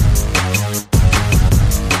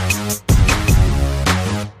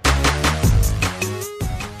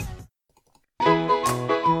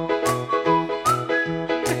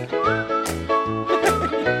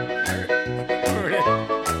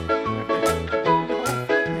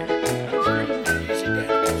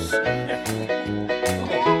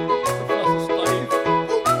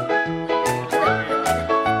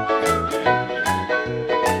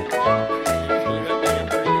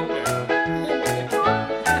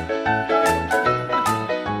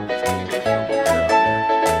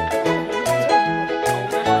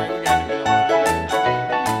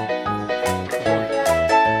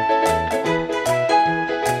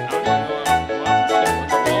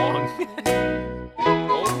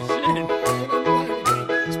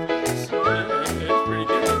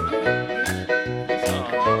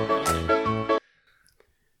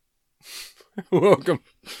 Welcome.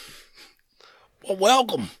 Well,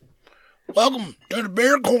 welcome to the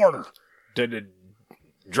beer corner. To the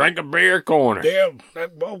Drink a Beer Corner. Yeah,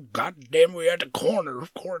 well, goddamn, we at the corner,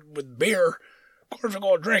 of course, with beer. Of course, we're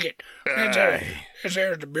going to drink it. This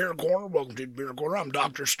here's the beer corner. Welcome to the beer corner. I'm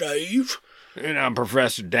Dr. Steve. And I'm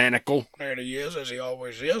Professor Danicle. There he is, as he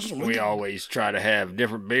always is. We always try to have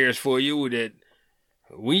different beers for you that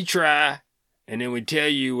we try, and then we tell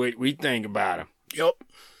you what we think about them. Yep.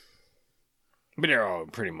 But they're all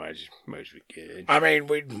pretty much mostly good. I mean,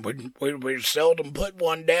 we seldom put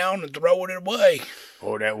one down and throw it away.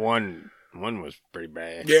 Oh, that one was pretty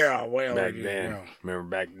bad. Yeah, well, back then. Yeah. Remember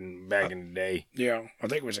back in the day? Yeah, I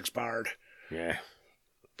think it was expired. Yeah.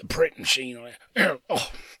 The print machine on it. Oh,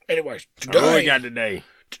 anyways, today. What we got today?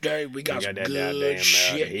 Today we got some that good goddamn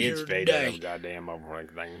shit here today. Goddamn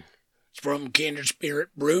overrank thing. It's from Kindred Spirit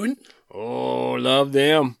Brewing. Oh, love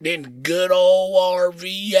them. Then good old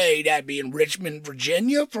RVA, that be in Richmond,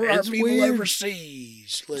 Virginia, for our people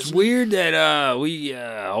overseas. Listen. It's weird that we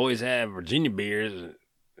always have Virginia beers,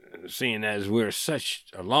 seeing as we're such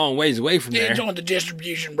a long ways away from there. It's on the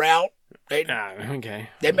distribution route. Okay.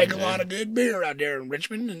 They make a lot of good beer out there in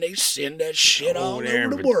Richmond, and they send that shit all over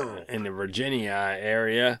the world. In the Virginia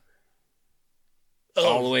area.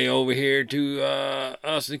 All the way over here to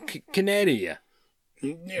us in Canada.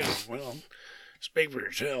 Yeah, well, speak for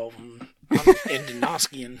yourself. I'm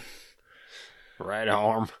Indonesian. Right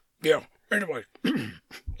arm. Yeah, anyway,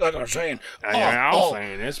 like I was saying. I was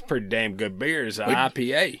saying, it's pretty damn good beer. It's an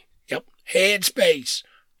IPA. Yep, Headspace.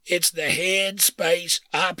 It's the Headspace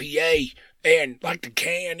IPA. And like the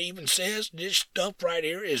can even says, this stuff right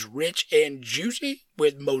here is rich and juicy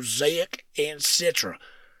with Mosaic and Citra.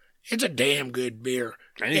 It's a damn good beer.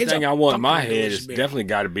 Anything I want in my head has definitely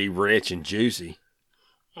got to be rich and juicy.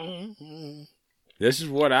 Mm-hmm. This is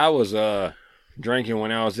what I was drinking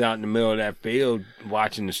when I was out in the middle of that field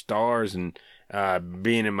watching the stars and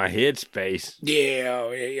being in my headspace. Yeah,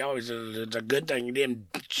 it's a good thing you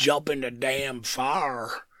didn't jump in the damn fire.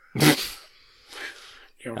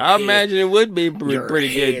 I imagine it would be a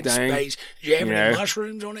pretty good thing. Did you have any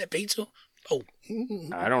mushrooms on that pizza? Oh,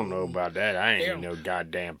 I don't know about that. I ain't eating no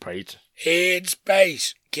goddamn pizza.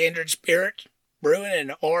 Headspace, Kindred Spirit Brewing,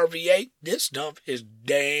 and RV8. This stuff is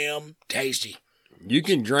damn tasty. You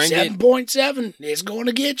can drink 7.7. It's going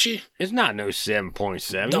to get you. It's not no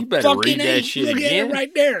 7.7. You better read that shit Look again. Look at it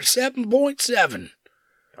right there. 7.7.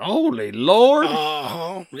 Holy Lord.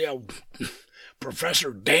 Uh-huh. Yeah.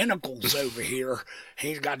 Professor Danicles over here.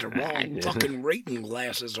 He's got the wrong fucking reading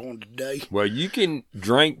glasses on today. Well, you can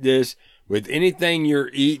drink this with anything you're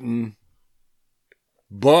eating,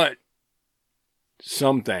 but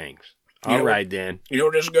some things. All right, then. You know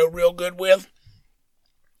what this will go real good with?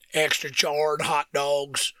 Extra charred hot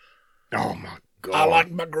dogs. Oh, my God. I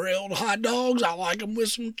like my grilled hot dogs. I like them with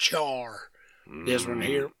some char. This one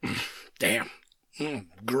here, damn.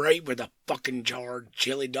 Great with a fucking charred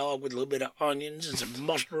chili dog with a little bit of onions and some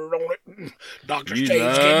mustard on it. Dr. Steve's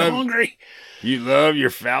getting hungry. You love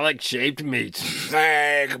your phallic-shaped meats.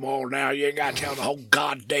 Hey, come on now. You ain't got to tell the whole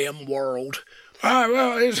goddamn world. All right,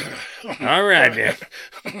 well, it's... All right, then.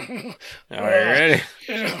 All right, ready?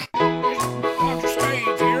 Yeah. Dr.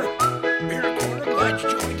 Steve here. Beer Corner, glad you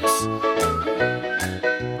joined us.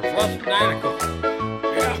 Professor Danicles.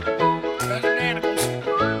 Yeah, Professor Danicles.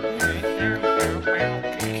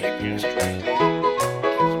 Can't get it straight.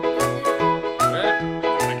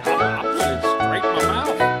 I put it straight in my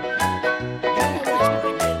mouth.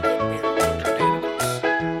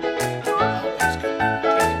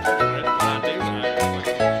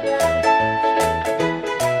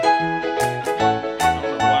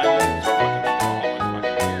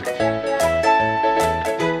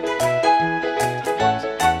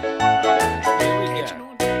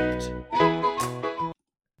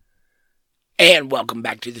 And welcome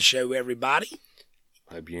back to the show, everybody.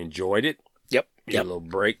 Hope you enjoyed it. Yep. Get a little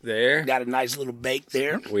break there. Got a nice little bake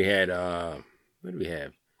there. We had, what did we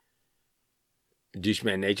have?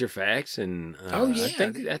 Doucheman Nature Facts, and Oh, yeah. I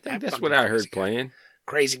think That that's fucking what I heard crazy guy. playing.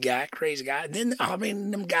 Crazy guy. And then, I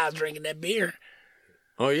mean, them guys drinking that beer.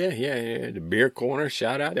 Oh, yeah. The Beer Corner,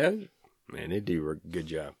 shout out. Man, they do a good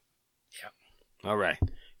job. Yep. All right.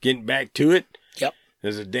 Getting back to it. Yep.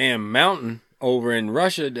 There's a damn mountain over in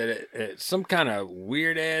Russia that it's some kind of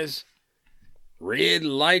weird-ass red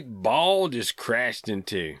light ball just crashed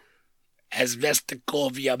into.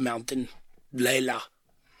 Azvestakovia Mountain, Layla.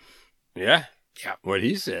 Yeah? Yeah. What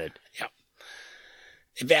he said. Yep.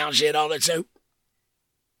 They found shit on it, so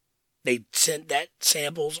they sent that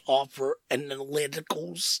samples off for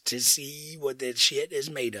analyticals to see what that shit is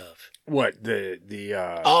made of. What, the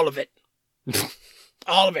All of it.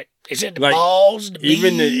 All of it. They said the Like, balls, the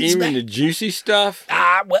even beads. the juicy stuff?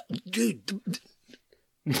 Well, dude,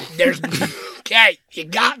 there's... Okay, you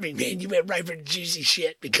got me, man. You went right for the juicy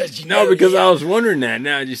shit because you know... No, because I was wondering that.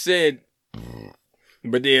 Now, you said...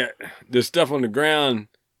 But the stuff on the ground,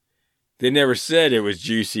 they never said it was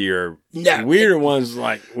juicy or... No. Weirder ones,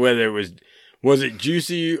 like whether it was it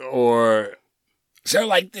juicy or... So,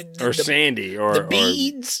 like, or sandy or the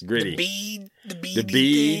beads, or gritty. the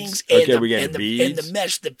beads. things, Okay, and we got and beads. and the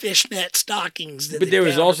mesh, the fishnet stockings. That But they there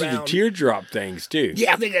was found also around. the teardrop things, too.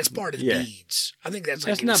 Yeah, I think that's part of the Yeah. beads. I think that's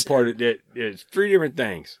That's not part of it. It's three different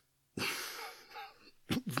things.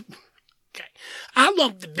 Okay, I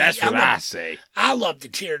love the beads. That's what I say. I love the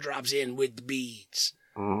teardrops in with the beads.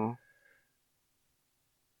 Mm-hmm.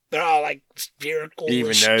 They're all like spherical,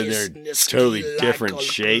 Even though they're totally different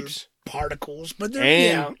shapes. Particles, but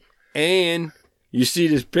they're And you see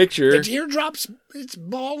this picture. the teardrops. It's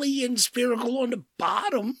bally and spherical on the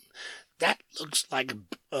bottom. That looks like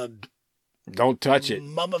a Don't touch it.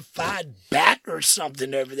 mummified bat or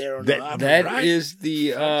something over there on the bottom, That right? is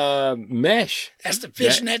the mesh. That's the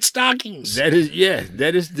fishnet stockings. That is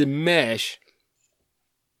the mesh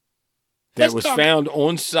that Let's was talk- found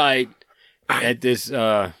on site at this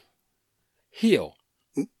hill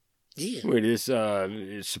yeah. where this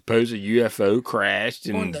supposed UFO crashed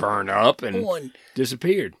On and the- burned up and On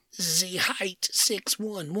disappeared. the height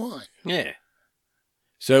 611. Yeah.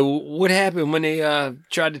 So what happened when they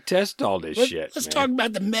tried to test all this shit? Let's man? talk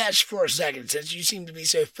about the mesh for a second, since you seem to be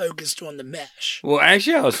so focused on the mesh. Well,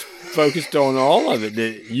 actually, I was focused on all of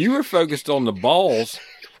it. You were focused on the balls,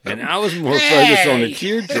 and I was more focused on the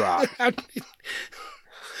teardrop.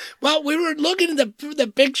 Well, we were looking at the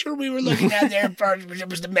picture we were looking at there first, which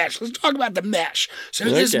was the mesh. Let's talk about the mesh. So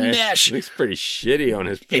this Okay. mesh, looks pretty shitty on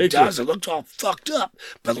his picture. it does. It looks all fucked up.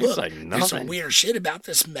 But Looks look, like there's some nothing. weird shit about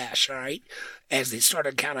this mesh, all right? As they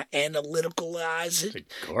started kind of analyticalize it,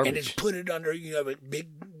 It's garbage. and it's put it under, a big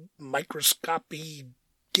microscopy.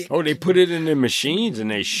 Oh, they put it in their machines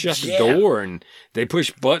and they shut Yeah. the door and they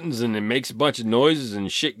push buttons and it makes a bunch of noises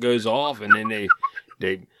and shit goes off and then they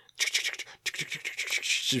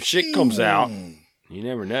some shit comes out. You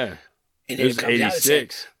never know. And It was comes out and says,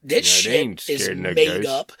 86. This You know, they ain't shit is scared of no made ghosts.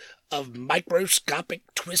 up of microscopic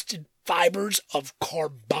twisted fibers of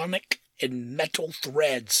carbonic and metal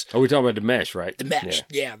threads. Oh, we're talking about the mesh, right? The mesh,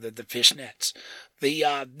 yeah, the fishnets.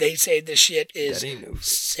 They say the shit is That ain't no-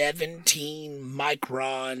 17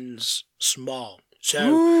 microns small. So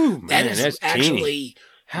Ooh, that man, is that's actually teeny.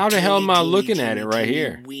 How the hell am I looking at it right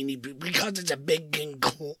here? Weeny, because it's a big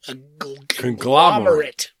Conglomerate.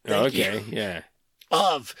 conglomerate. Oh, Thank you, okay, yeah.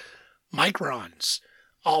 of microns,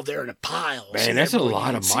 all there in a pile. Man, So that's a everybody lot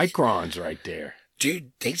can of see. microns right there.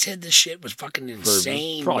 Dude, they said this shit was fucking For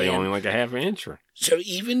insane. probably man. only like a half an inch. So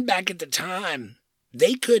even back at the time,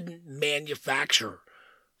 they couldn't manufacture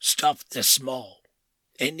stuff this small.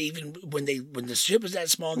 And even when the ship was that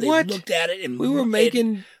small, they What? looked at it and We were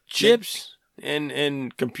making chips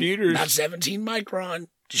and computers. not 17 micron.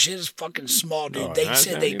 The shit is fucking small, dude. Oh, they not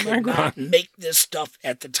said they 17 could not micron. make this stuff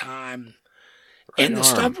at the time. Right And the on.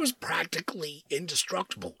 stuff was practically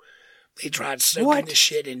indestructible. They tried soaking What? the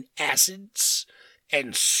shit in acids and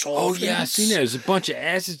Oh, solvents. yeah, I seen that. There's a bunch of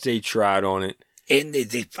acids they tried on it. And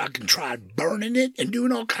they fucking tried burning it and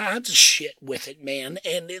doing all kinds of shit with it, man.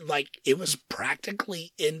 And it was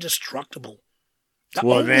practically indestructible.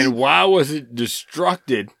 Then why was it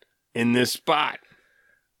destructed in this spot?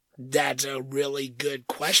 That's a really good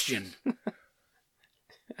question.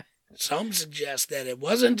 Some suggest that it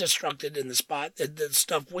wasn't destructed in the spot. That the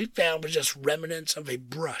stuff we found was just remnants of a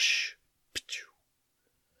brush.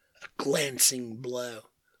 A glancing blow.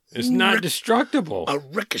 It's not destructible. A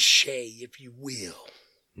ricochet, if you will.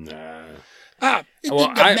 Nah. Well,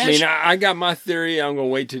 I got my theory. I'm going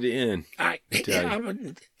to wait to the end.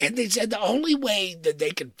 And they said the only way that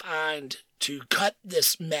they could find to cut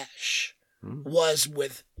this mesh was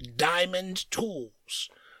with diamond tools,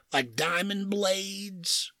 like diamond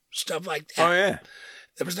blades, stuff like that. Oh, yeah.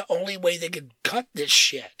 That was the only way they could cut this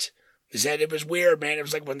shit. They said it was weird, man. It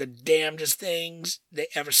was like one of the damnedest things they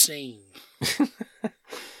ever seen.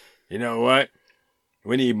 You know what?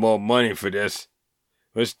 We need more money for this.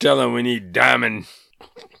 Let's tell them we need diamond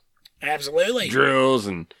Absolutely. drills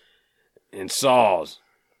and saws.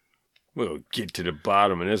 We'll get to the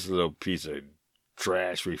bottom of this little piece of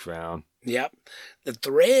trash we found. Yep. The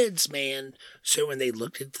threads, man. So when they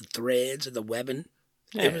looked at the threads of the webbing,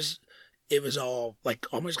 Yeah. it was all like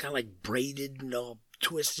almost kind of like braided and all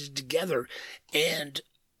twisted together. And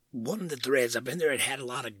one of the threads up in there, it had a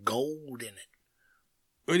lot of gold in it.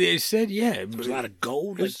 Well, they said, yeah. There was a lot of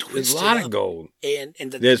gold, like There's twisted a lot up. of gold. And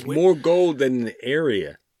There's more gold than the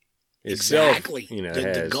area itself. Exactly. You know, the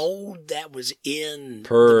has gold that was in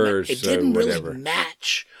purse it or didn't whatever. really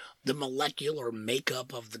match the molecular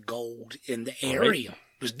makeup of the gold in the Right. area.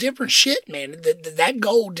 It was different shit, man. That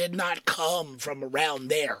gold did not come from around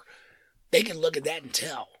there. They can look at that and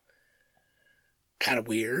tell. Kind of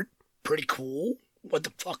weird. Pretty cool. What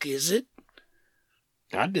the fuck is it?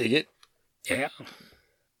 I dig it. Yeah.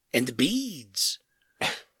 And the beads.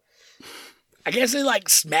 I guess they like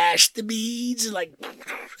smashed the beads and like,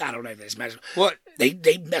 I don't know if they smashed them. What? They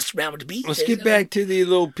messed around with the beads. Let's get back to the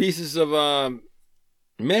little pieces of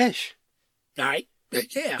mesh. All right.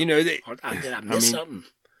 Yeah. You know, Did I miss something?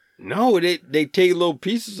 No, they take little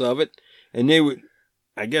pieces of it, and they would,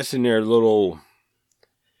 I guess in their little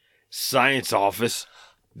science office,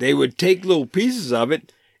 they would take little pieces of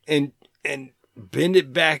it and bend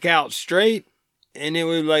it back out straight, and it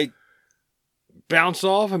would like bounce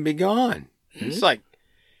off and be gone. Mm-hmm. It's like,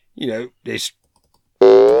 you know, they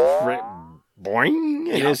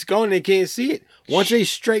boing, and it's gone. They can't see it. Once they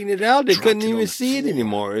straightened it out, they Dropped couldn't it on even the see it floor.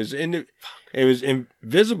 anymore. It was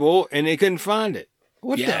invisible, and they couldn't find it.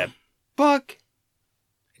 What Yeah. the fuck?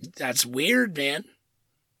 That's weird, man.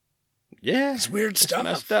 Yeah, It's weird stuff.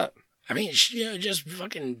 messed up. I mean, just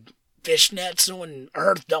fucking fishnets on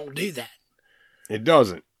Earth don't do that It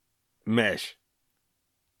doesn't mesh.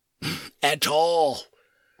 at all,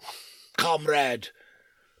 comrade.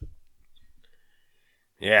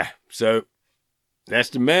 Yeah, so that's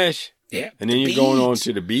the mesh, Yeah. and then the you're going on beads.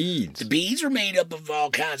 to the beads. The beads are made up of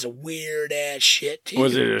all kinds of weird ass shit too.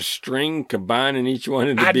 Was it a string combining each one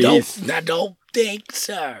of the I beads? don't think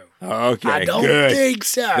so. Okay, I don't good. think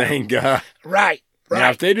so. Thank God. Right.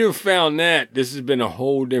 Now, if they do found that, this has been a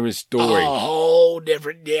whole different story. A whole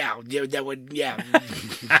different, that would,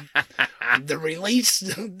 the release,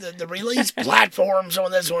 the release platforms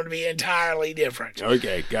on this one would be entirely different.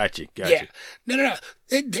 Okay, gotcha. Yeah, no.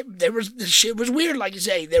 There was the shit was weird, like you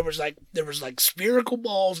say. There was like spherical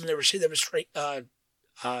balls, and there was shit that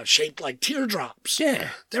was shaped like teardrops.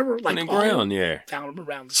 Yeah, There were like on the ground, yeah. found them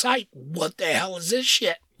around the site. What the hell is this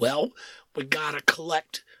shit? Well, we gotta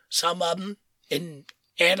collect some of them and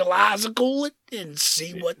analyzical it and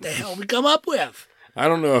see what the hell we come up with. I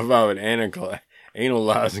don't know if I would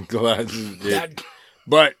analyze it, That-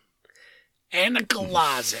 but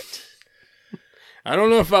Analyze it. I don't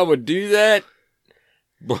know if I would do that.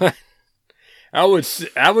 But I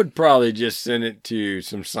would probably just send it to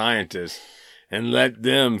some scientists and let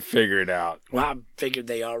them figure it out. Well, I figured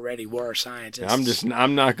they already were scientists.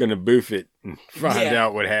 I'm not going to boof it and find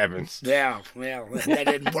out what happens. Yeah, well, that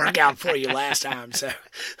didn't work out for you last time, so.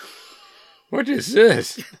 What is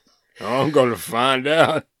this? Oh, I'm going to find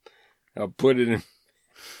out. I'll put it in.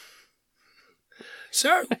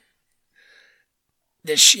 So,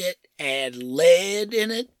 the shit had lead in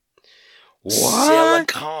it. What?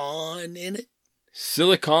 Silicon in it.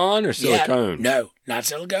 Silicon or silicone? Yeah, no, not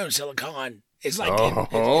silicone. Silicon. It's like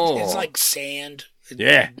it's like sand.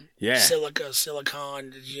 Yeah.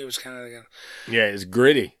 Silicon. It was kind of Yeah, it's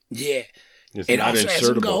gritty. Yeah. It's it not also has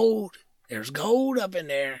some insertable. gold. There's gold up in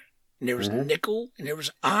there. And there was nickel. And there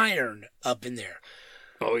was iron up in there.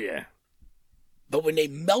 Oh, yeah. But when they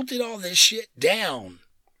melted all this shit down,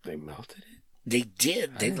 They melted it? they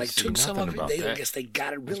did. They didn't like see took some nothing of it. about I that. guess they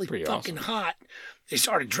got it That's really pretty fucking awesome. hot. They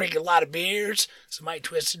started drinking a lot of beers. Somebody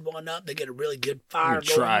twisted one up. They get a really good fire Let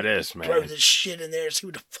me try going. this, man. Throw this shit in there. See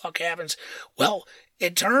what the fuck happens. Well,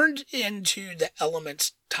 it turned into the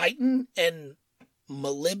elements titan and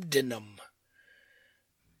molybdenum.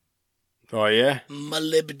 Oh, yeah?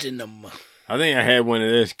 Molybdenum. I think I had one of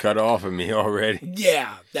this cut off of me already.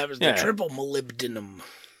 Yeah, that was the Yeah. triple molybdenum,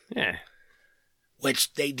 Yeah.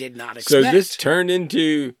 which they did not So expect. this turned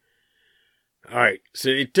into... All right, so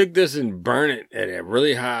they took this and burned it at a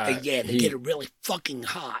really high They heat. get it really fucking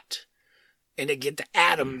hot. And they get the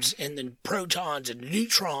atoms and the protons and the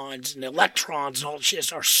neutrons and the electrons and all that shit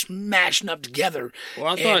start smashing up together. Well,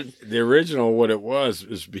 I And- thought the original, what it was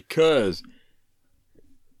because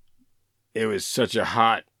it was such a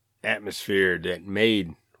hot atmosphere that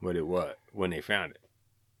made what it was when they found it.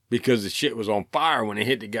 Because the shit was on fire when it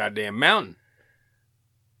hit the goddamn mountain.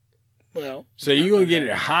 Well, So you're going to get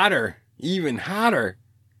it hotter, even hotter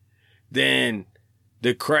than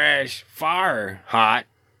the crash fire hot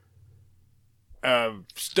of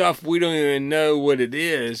stuff we don't even know what it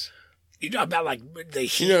is. you know about like the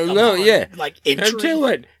heat. You know, no, upon, yeah. Like I'll entry. tell you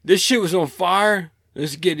what, this shit was on fire.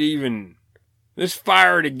 Let's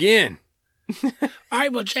fire it again. All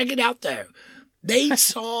right, well, check it out though. They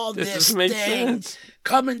saw This this doesn't make thing sense.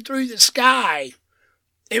 coming through the sky.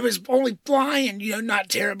 It was only flying, not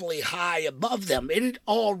terribly high above them. It had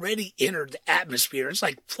already entered the atmosphere. It's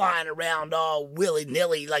like flying around all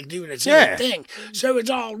willy-nilly, like doing its Yeah. own thing. So it's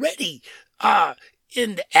already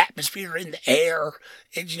in the atmosphere, in the air.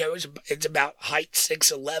 And, it's about height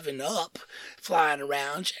 6'11" up, flying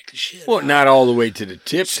around, checking shit Well, out. not all the way to the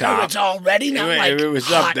tip So top. it's already not like if it was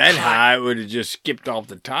hot, up that hot. high, it would have just skipped off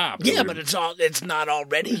the top. Yeah, but it's not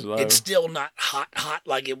already. It's low. It's still not hot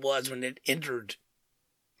like it was when it entered.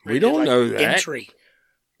 We don't like, know that. Entry.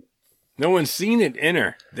 No one's seen it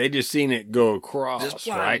enter. They just seen it go across, Just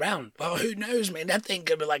flying right? around. Well, who knows, man? That thing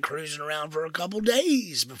could be like cruising around for a couple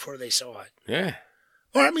days before they saw it. Yeah.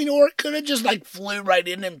 Or it could have just like flew right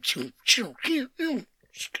in them.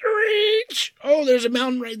 Screech! Oh, there's a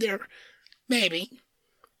mountain right there. Maybe.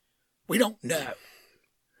 We don't know.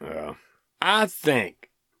 I think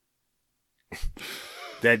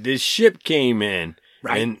that this ship came in,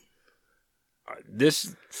 Right. and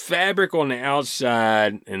this fabric on the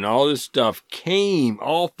outside and all this stuff came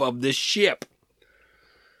off of the ship.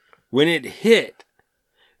 When it hit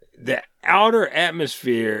the outer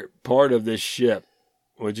atmosphere part of this ship,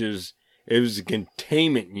 it was a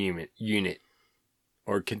containment unit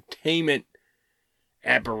or containment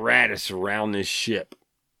apparatus around this ship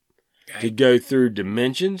to go through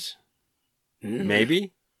dimensions.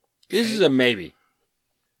 Maybe. This is a maybe.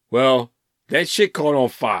 Well, that shit caught on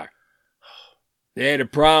fire. They had a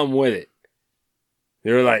problem with it.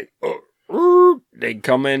 They were like, they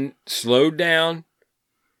come in, slow down,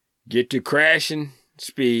 get to crashing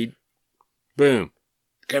speed, boom.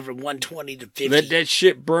 Go from 120 to 50. Let that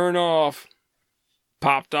shit burn off,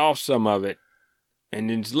 popped off some of it, and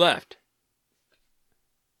then it's left.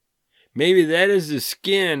 Maybe that is the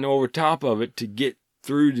skin over top of it to get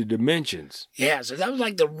through the dimensions. Yeah, so that was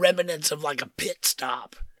like the remnants of like a pit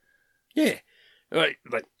stop. Yeah. Like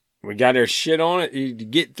we got our shit on it. To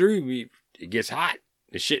get through, it gets hot.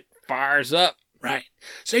 The shit fires up. Right.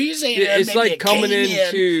 So you're saying It's maybe like it coming came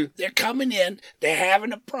into- they're coming in, they're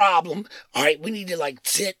having a problem. All right, we need to like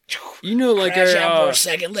sit, Like crash out for our, a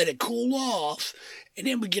second, let it cool off, and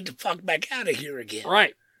then we get the fuck back out of here again.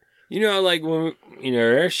 right. Like when,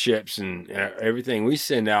 airships and everything we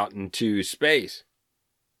send out into space,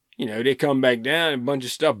 they come back down and a bunch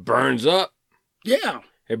of stuff burns up. Yeah.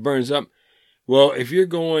 It burns up. Well, if you're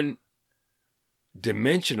going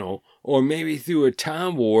dimensional or maybe through a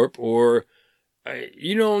time warp or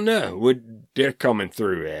you don't know what they're coming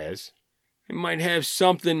through as. It might have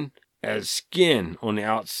something as skin on the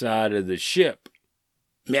outside of the ship.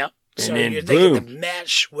 Yeah. So then you're thinking the boom.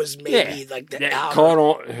 mesh was maybe like the that outer. caught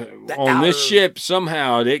on this outer- ship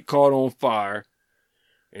somehow. It caught on fire.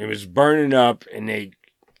 It was burning up, and they,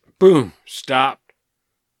 boom, stopped.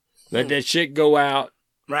 Let that shit go out,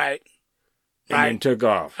 Right. and then took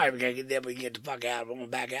off. All right, we get the fuck out. We're going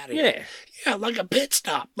back out of Yeah, here. Yeah, like a pit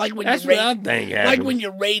stop. Like when that's your what I think like happened. when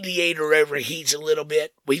your radiator overheats a little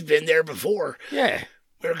bit. We've been there before. Yeah,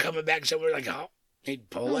 We were coming back, so we're like, oh, need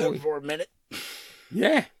to pull over for a minute,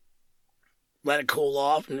 yeah. let it cool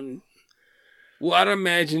off, and then, Well, I'd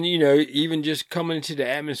imagine, even just coming into the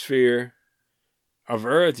atmosphere of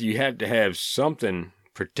Earth, you have to have something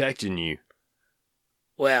protecting you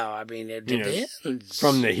well, I mean, it You know, depends.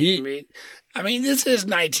 from the heat. I mean, this is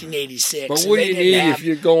 1986. But and what do they you didn't need have- if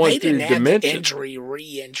you're going they through didn't have the dimension?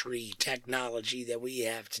 re-entry technology that we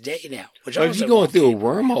have today now. Which But if also you're going won't through a keep-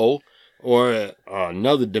 wormhole or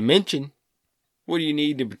another dimension, what do you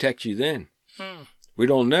need to protect you then? We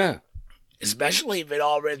don't know. Especially if the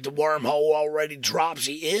wormhole already drops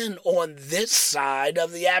you in on this side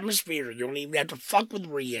of the atmosphere. You don't even have to fuck with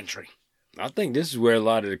re-entry. I think this is where a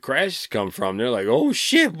lot of the crashes come from. They're like, oh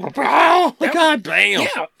shit, oh, God, bam.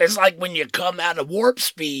 Yeah, it's like when you come out of warp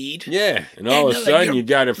speed. Yeah, and all of a then sudden you're you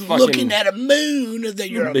got a fucking looking at a moon that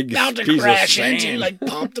you're biggest about to piece of crash into. sand. Like,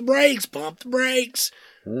 pump the brakes, pump the brakes.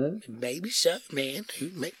 Maybe so, man.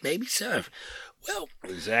 Maybe so. Well,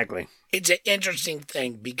 Exactly. it's an interesting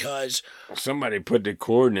thing because, Somebody put the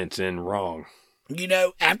coordinates in wrong.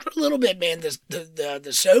 after a little bit, man, the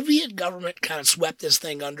Soviet government kind of swept this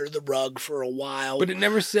thing under the rug for a while. But it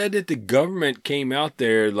never said that the government came out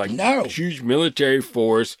there like No. huge military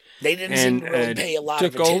force. They didn't seem to and, really pay a lot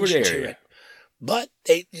of took over attention the to area. it. But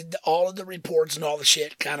all of the reports and all the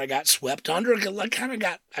shit kind of got swept under, kind of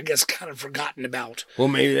got, I guess, kind of forgotten about. Well,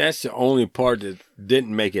 maybe that's the only part that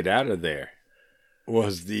didn't make it out of there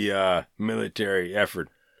was the military effort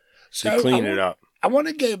So to clean it up. I want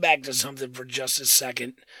to go back to something for just a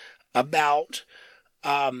second about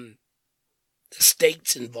the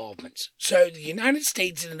states' involvements. So the United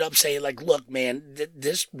States ended up saying, like, look, man,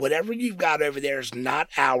 this whatever you've got over there is not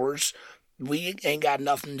ours. We ain't got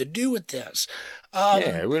nothing to do with this.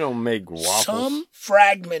 Yeah, we don't make waffles. Some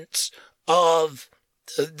fragments of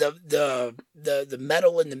the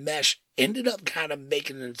metal and the mesh ended up kind of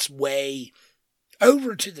making its way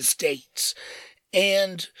over to the States,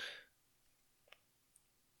 and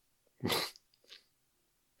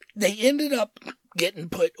they ended up getting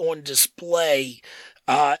put on display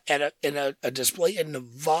in a display in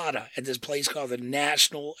Nevada at this place called the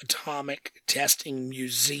National Atomic Testing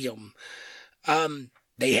Museum.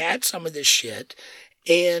 They had some of this shit,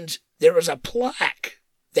 and there was a plaque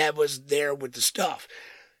that was there with the stuff.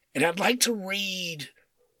 And I'd like to read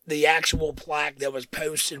the actual plaque that was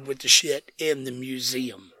posted with the shit in the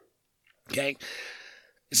museum. Okay?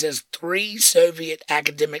 It says 3 Soviet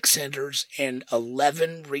academic centers and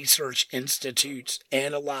 11 research institutes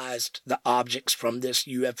analyzed the objects from this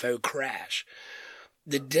UFO crash.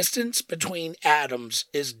 The distance between atoms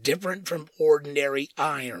is different from ordinary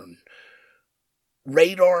iron.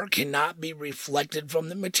 Radar cannot be reflected from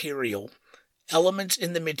the material. Elements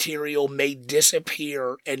in the material may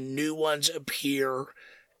disappear and new ones appear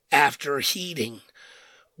after heating.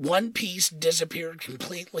 One piece disappeared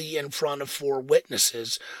completely in front of 4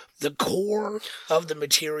 witnesses. The core of the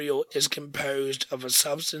material is composed of a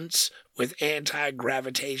substance with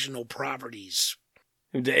anti-gravitational properties.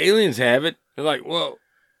 If the aliens have it, they're like, well,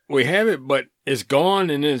 we have it, but it's gone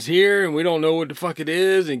and it's here and we don't know what the fuck it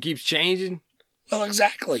is and it keeps changing. Well,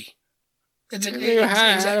 exactly. How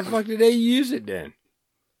the fuck did they use it then?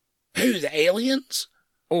 Who, the aliens?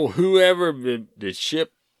 Oh, whoever the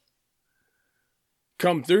ship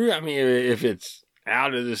come through. I mean, if it's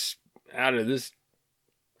out of this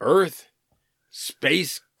Earth,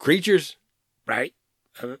 space creatures, Right?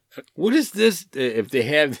 what is this? If they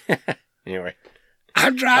have, anyway,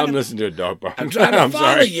 I'm listening to a dog bark. I'm trying to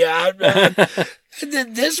follow sorry. you.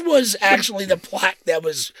 This was actually the plaque that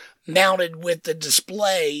was mounted with the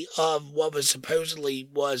display of what was supposedly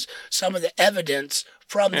was some of the evidence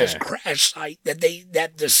from this crash site that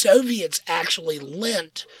the Soviets actually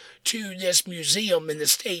lent to this museum in the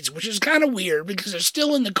States, which is kind of weird because they're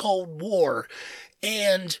still in the Cold War.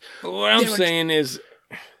 And What I'm saying is,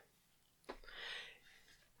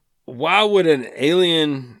 why would an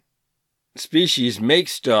alien species make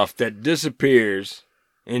stuff that disappears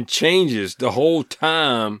and changes the whole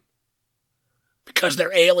time? because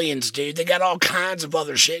they're aliens, dude. They got all kinds of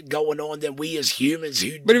other shit going on than we as humans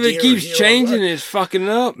who. But if it deal keeps here on changing, Earth. it's fucking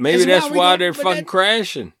up. Maybe That's that's why we why don't- they're but fucking that-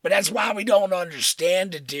 crashing. But that's why we don't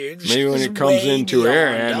understand it, dude. This Maybe when is it comes way into air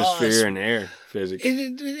beyond us. atmosphere and air. physics.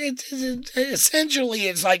 Essentially,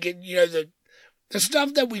 it's like, the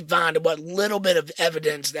stuff that we find and what little bit of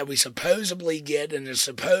evidence that we supposedly get and is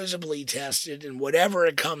supposedly tested and whatever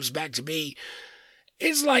it comes back to be,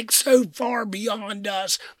 is like so far beyond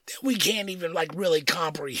us that we can't even like really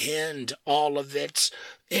comprehend all of its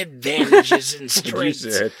advantages and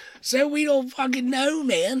strengths. So we don't fucking know,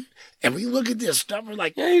 man. And we look at this stuff, we're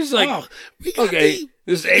like, yeah, he's like, oh,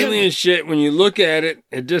 this alien shit, when you look at it,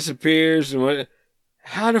 it disappears. And what?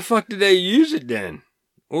 How the fuck did they use it then?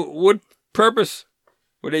 What purpose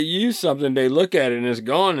would they use something? They look at it and it's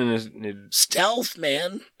gone, and stealth,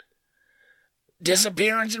 man.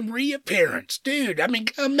 Disappearance and reappearance, dude. I mean,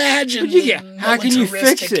 imagine. How can you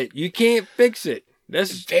fix it? You can't fix it.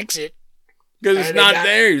 Fix it because it's not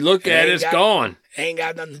there. You look at it, it's gone. Ain't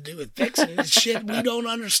got nothing to do with fixing this shit we don't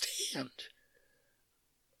understand.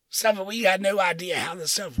 Stuff we got no idea how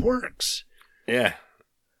this stuff works. Yeah,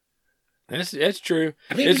 that's true.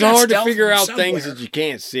 I mean, it's hard to figure out things that you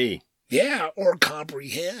can't see. Yeah, or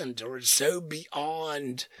comprehend, or it's so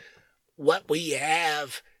beyond what we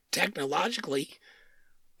have technologically,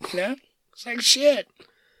 it's like shit.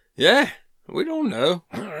 Yeah, we don't know.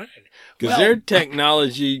 All right. Because their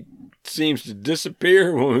technology seems to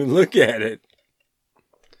disappear when we look at it.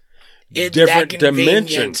 Different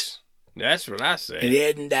dimensions. That's what I say. It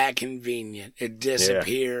isn't that convenient. It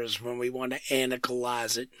disappears when we want to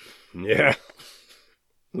analyze it. Yeah.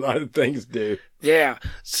 A lot of things do. Yeah.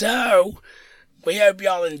 So, we hope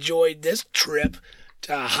y'all enjoyed this trip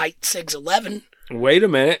to Height 611. Wait a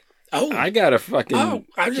minute. Oh, I got a fucking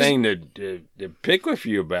thing to pick with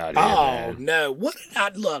you about here, man. No. What did I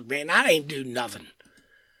look, man? I ain't do nothing.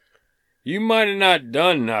 You might have not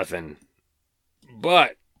done nothing,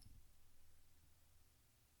 but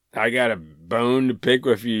I got a bone to pick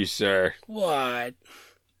with you, sir. What?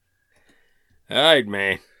 All right,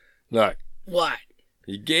 man. Look. What?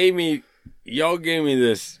 Y'all gave me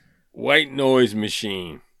this white noise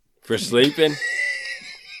machine for sleeping.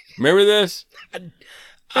 Remember this?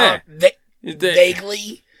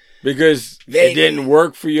 Vaguely. Because it didn't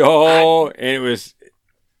work for y'all, and it was,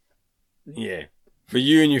 for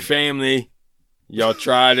you and your family. Y'all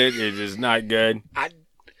tried it. It is not good.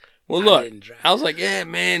 Well, look, I was like, yeah,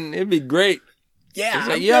 man, it'd be great. Yeah. It's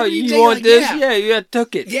like, yo, you want this? Yeah, I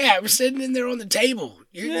took it. Yeah, it was sitting in there on the table.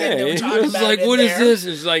 It was like, what is this?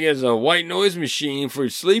 It's like, it's a white noise machine for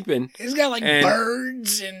sleeping. It's got like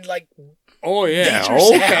birds and like. Oh, yeah.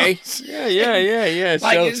 Okay. Sounds. Yeah.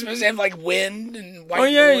 Like it's supposed to have like wind and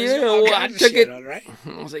white noise. Well, I took it. On, right?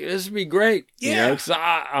 I was like, this would be great. Yeah. Because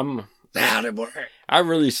I'm. How'd it work? I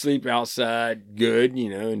really sleep outside good,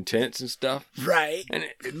 in tents and stuff. Right. And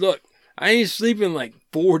look, I ain't sleeping like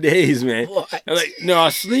 4 days, man. What? I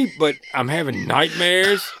sleep, but I'm having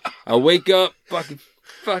nightmares. I wake up fucking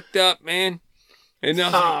fucked up, man. And I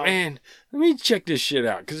was like, man, let me check this shit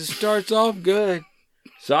out. Because it starts off good.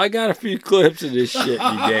 So I got a few clips of this shit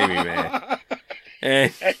you gave me, man.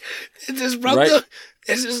 And this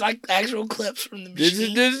is like actual clips from the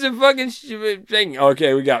machine. This is a fucking stupid thing.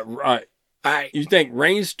 Okay, we got, all right. You think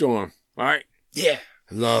Rainstorm, all right? Yeah.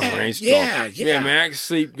 I love Rainstorm. Yeah, man, I can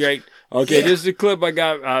sleep great. Okay, this is the clip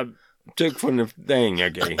I took from the thing.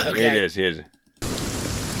 Okay, here it is. Here's it.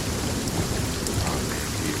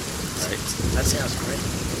 That sounds great.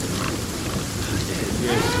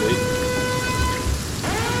 You're asleep.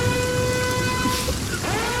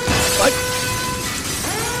 What?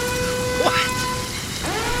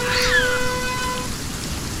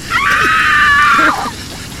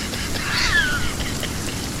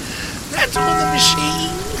 That's on the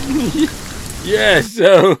machine. Yeah,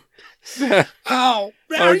 so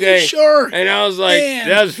are you sure? And I was like,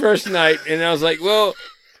 that was first night, and I was like, well,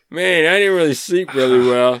 man, I didn't really sleep really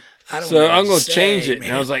well, so I'm gonna change it. Man.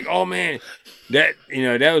 And I was like, oh man, that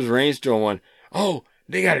was Rainstorm one. Oh,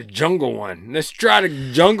 they got a jungle one. Let's try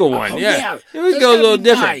the jungle one. Yeah. It would go a little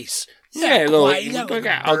different. Nice. Yeah, a little. You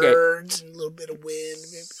got birds and a little bit of wind.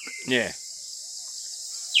 Yeah.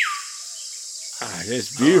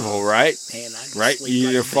 That's beautiful, right? Man, right? You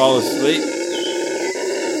either fall asleep.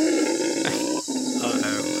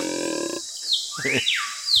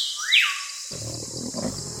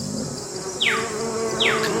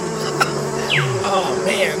 Oh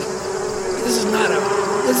man, this is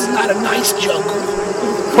not a nice jungle.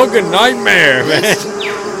 Fucking nightmare, man.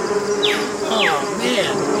 Oh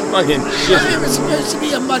man. Fucking shit. It was supposed to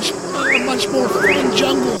be a much more fun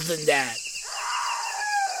jungle than that.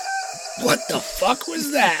 What the fuck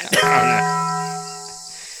was that?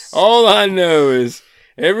 All I know is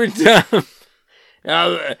every time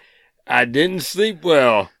I didn't sleep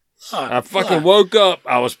well, I fucking woke up,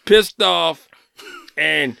 I was pissed off,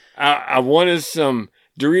 and I wanted some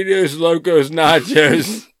Doritos Locos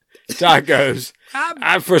Nachos tacos.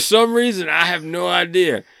 For some reason, I have no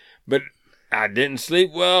idea, but I didn't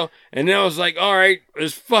sleep well, and then I was like, all right,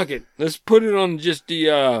 let's fuck it. Let's put it on just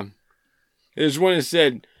the, there's one that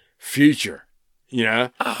said future, you know?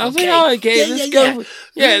 Oh, I was like, oh, okay, let's go.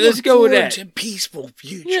 Yeah, let's go with that. To peaceful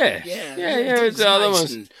future. Yeah. It's the other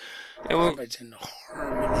ones. And it's in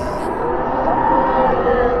harmony.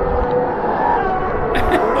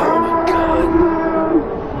 Oh my God.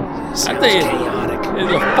 I think chaotic.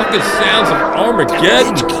 It's the fucking sounds of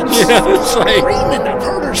Armageddon. Bitch keeps screaming. I've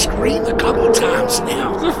heard her scream a couple times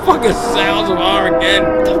now. The fucking sounds of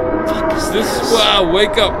Armageddon. The fuck is This is why I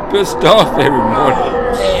wake up pissed off every morning.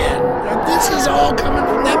 Oh, man. This is all coming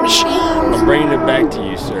from that machine. I'm bringing it back to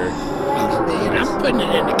you, sir. Oh, man, I'm putting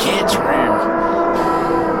it in the kids' room.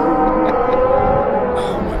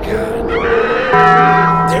 Oh, my God.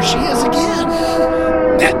 There she is again.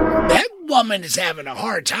 That woman is having a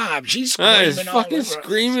hard time. She's screaming It's all fucking over.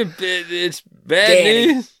 screaming. It's bad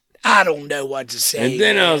Danny, news. I don't know what to say. And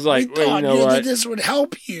then I was like, we well, you thought know what? that this would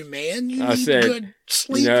help you, man. You I need said, good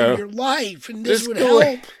sleep you know, in your life, and this would go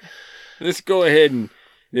help. Let's go ahead and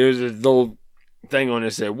there's a little thing on it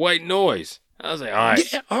that said white noise. I was like, all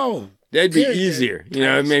right. Yeah. Oh, That'd be there- easier. You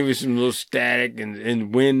know, maybe some little static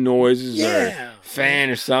and wind noises Yeah. or fan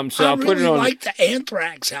or something. So I, put really it on. like the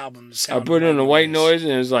Anthrax album. I put it on the white noise,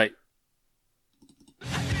 and it was like.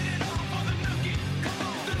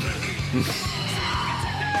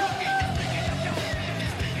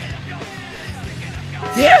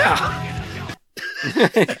 Yeah.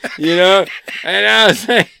 You know, and I was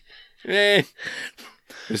like, man,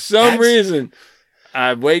 for some reason,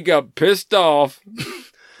 I wake up pissed off,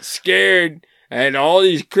 scared, I had all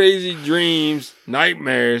these crazy dreams,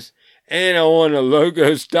 nightmares, and I want a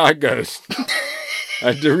Locos Tacos.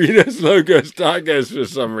 A Doritos Locos Tacos for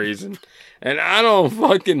some reason. And I don't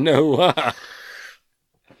fucking know why.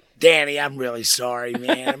 Danny, I'm really sorry,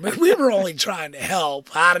 man. I mean, we were only trying to help.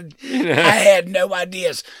 I had no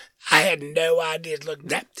ideas. Look,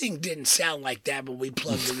 that thing didn't sound like that when we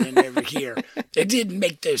plugged it in over here. It didn't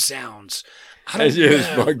make those sounds. I That's don't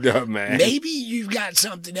just know. fucked up, man. Maybe you've got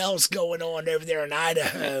something else going on over there in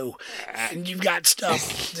Idaho, and you've got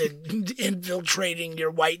stuff that infiltrating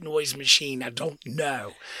your white noise machine. I don't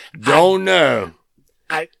know. Don't know.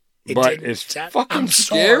 It But didn't it's sound- fucking I'm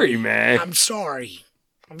scary, sorry. man. I'm sorry.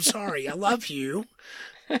 I love you.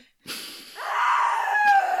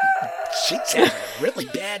 She's having a really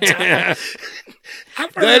bad time.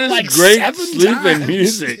 I've heard That it is like great 7 sleeping times.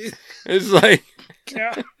 music. It's like,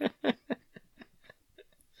 Yeah.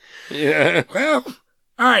 yeah. Well,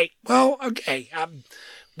 all right. Well, okay.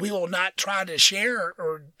 We will not try to share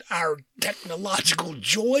our technological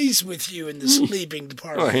joys with you in the sleeping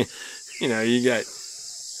department. Well, you know, you got.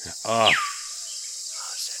 Oh,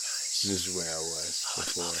 this is where I was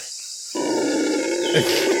before.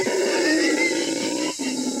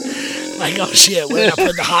 Like, oh shit, where did I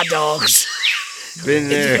put the hot dogs? Been Is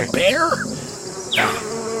there. it a bear?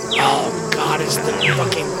 Oh God, it's the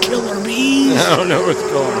fucking killer bees. I don't know what's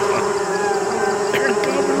going on. They're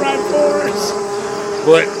coming right for us.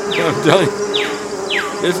 But I'm telling you,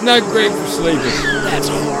 it's not great for sleeping. That's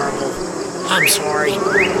horrible. I'm sorry.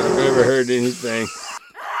 I've never heard anything.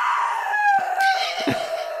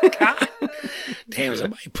 God. Damn,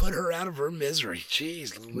 somebody put her out of her misery.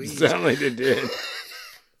 Jeez Louise. Sound like it did.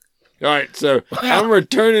 All right, so I'm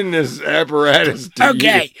returning this apparatus to you.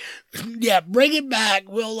 Okay. Yeah, bring it back.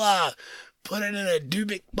 We'll put it in a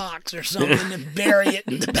Dubik box or something and bury it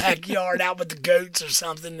in the backyard out with the goats or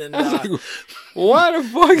something. And Why the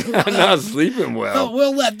fuck am I not sleeping well?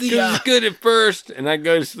 we'll let the 'Cause it's good at first, and I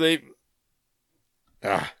go to sleep.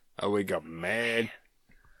 I wake up mad,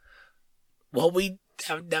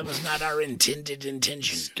 that was not our intended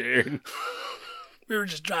intention. scared. We were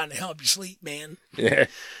just trying to help you sleep, man. Yeah.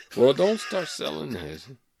 Well, don't start selling those.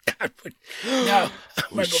 No,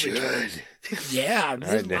 We should. Yeah,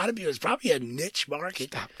 there's right, a lot of people. It's probably a niche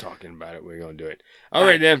market. Stop talking about it. We're going to do it. All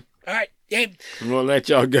right, then. All right, yeah. I'm going to let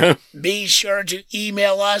y'all go. Be sure to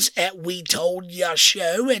email us at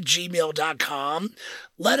wetoldyashow@gmail.com.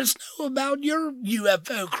 Let us know about your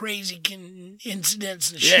UFO crazy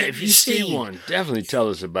incidents and Yeah, shit if you see one, definitely tell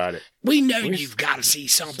us about it. We know you've got to see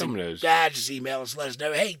something. Some of those. Just email us. Let us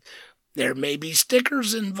know. Hey, there may be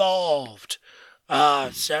stickers involved.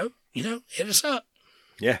 So, hit us up.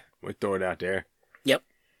 Yeah, we'll throw it out there. Yep.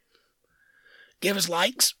 Give us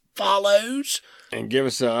likes, follows. And give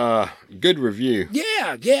us a good review.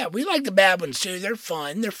 Yeah. We like the bad ones too. They're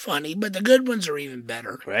fun. They're funny, but the good ones are even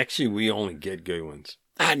better. Well, actually, we only get good ones.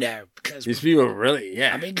 I know, because These people really,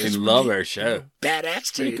 I mean, they 'cause love we're our show.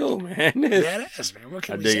 badass, Pretty dude. cool, man. Badass, man. What I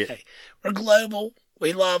can we dig say? it. We're global.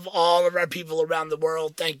 We love all of our people around the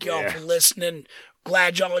world. Thank y'all Yeah. for listening.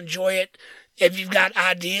 Glad y'all enjoy it. If you've got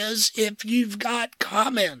ideas, if you've got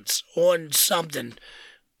comments on something,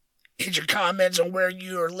 hit your comments on where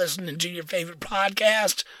you are listening to your favorite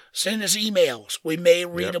podcast. Send us emails. We may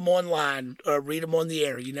read them online or read them on the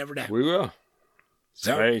air. You never know. We will.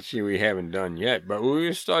 So- Actually, we haven't done yet, but we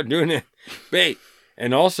will start doing it. Hey,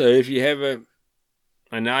 and also, if you have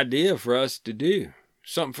an idea for us to do,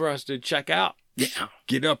 something for us to check out, Yeah.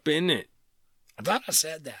 get up in it. I thought I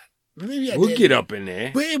said that. Maybe I We'll didn't. get up in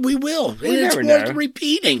there. We will. We It's never worth know.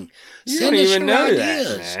 repeating. You Send don't us even your know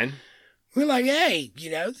ideas. that, man. We're like, hey,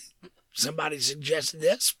 somebody suggested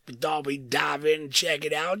this. We thought we'd dive in and check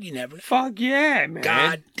it out. You never know. Fuck yeah, man.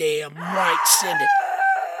 Goddamn right, send it.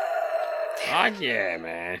 Fuck yeah,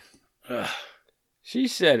 man. Ugh. She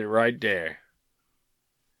said it right there.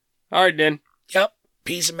 All right, then. Yep.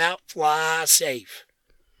 Peace 'em out. Fly safe.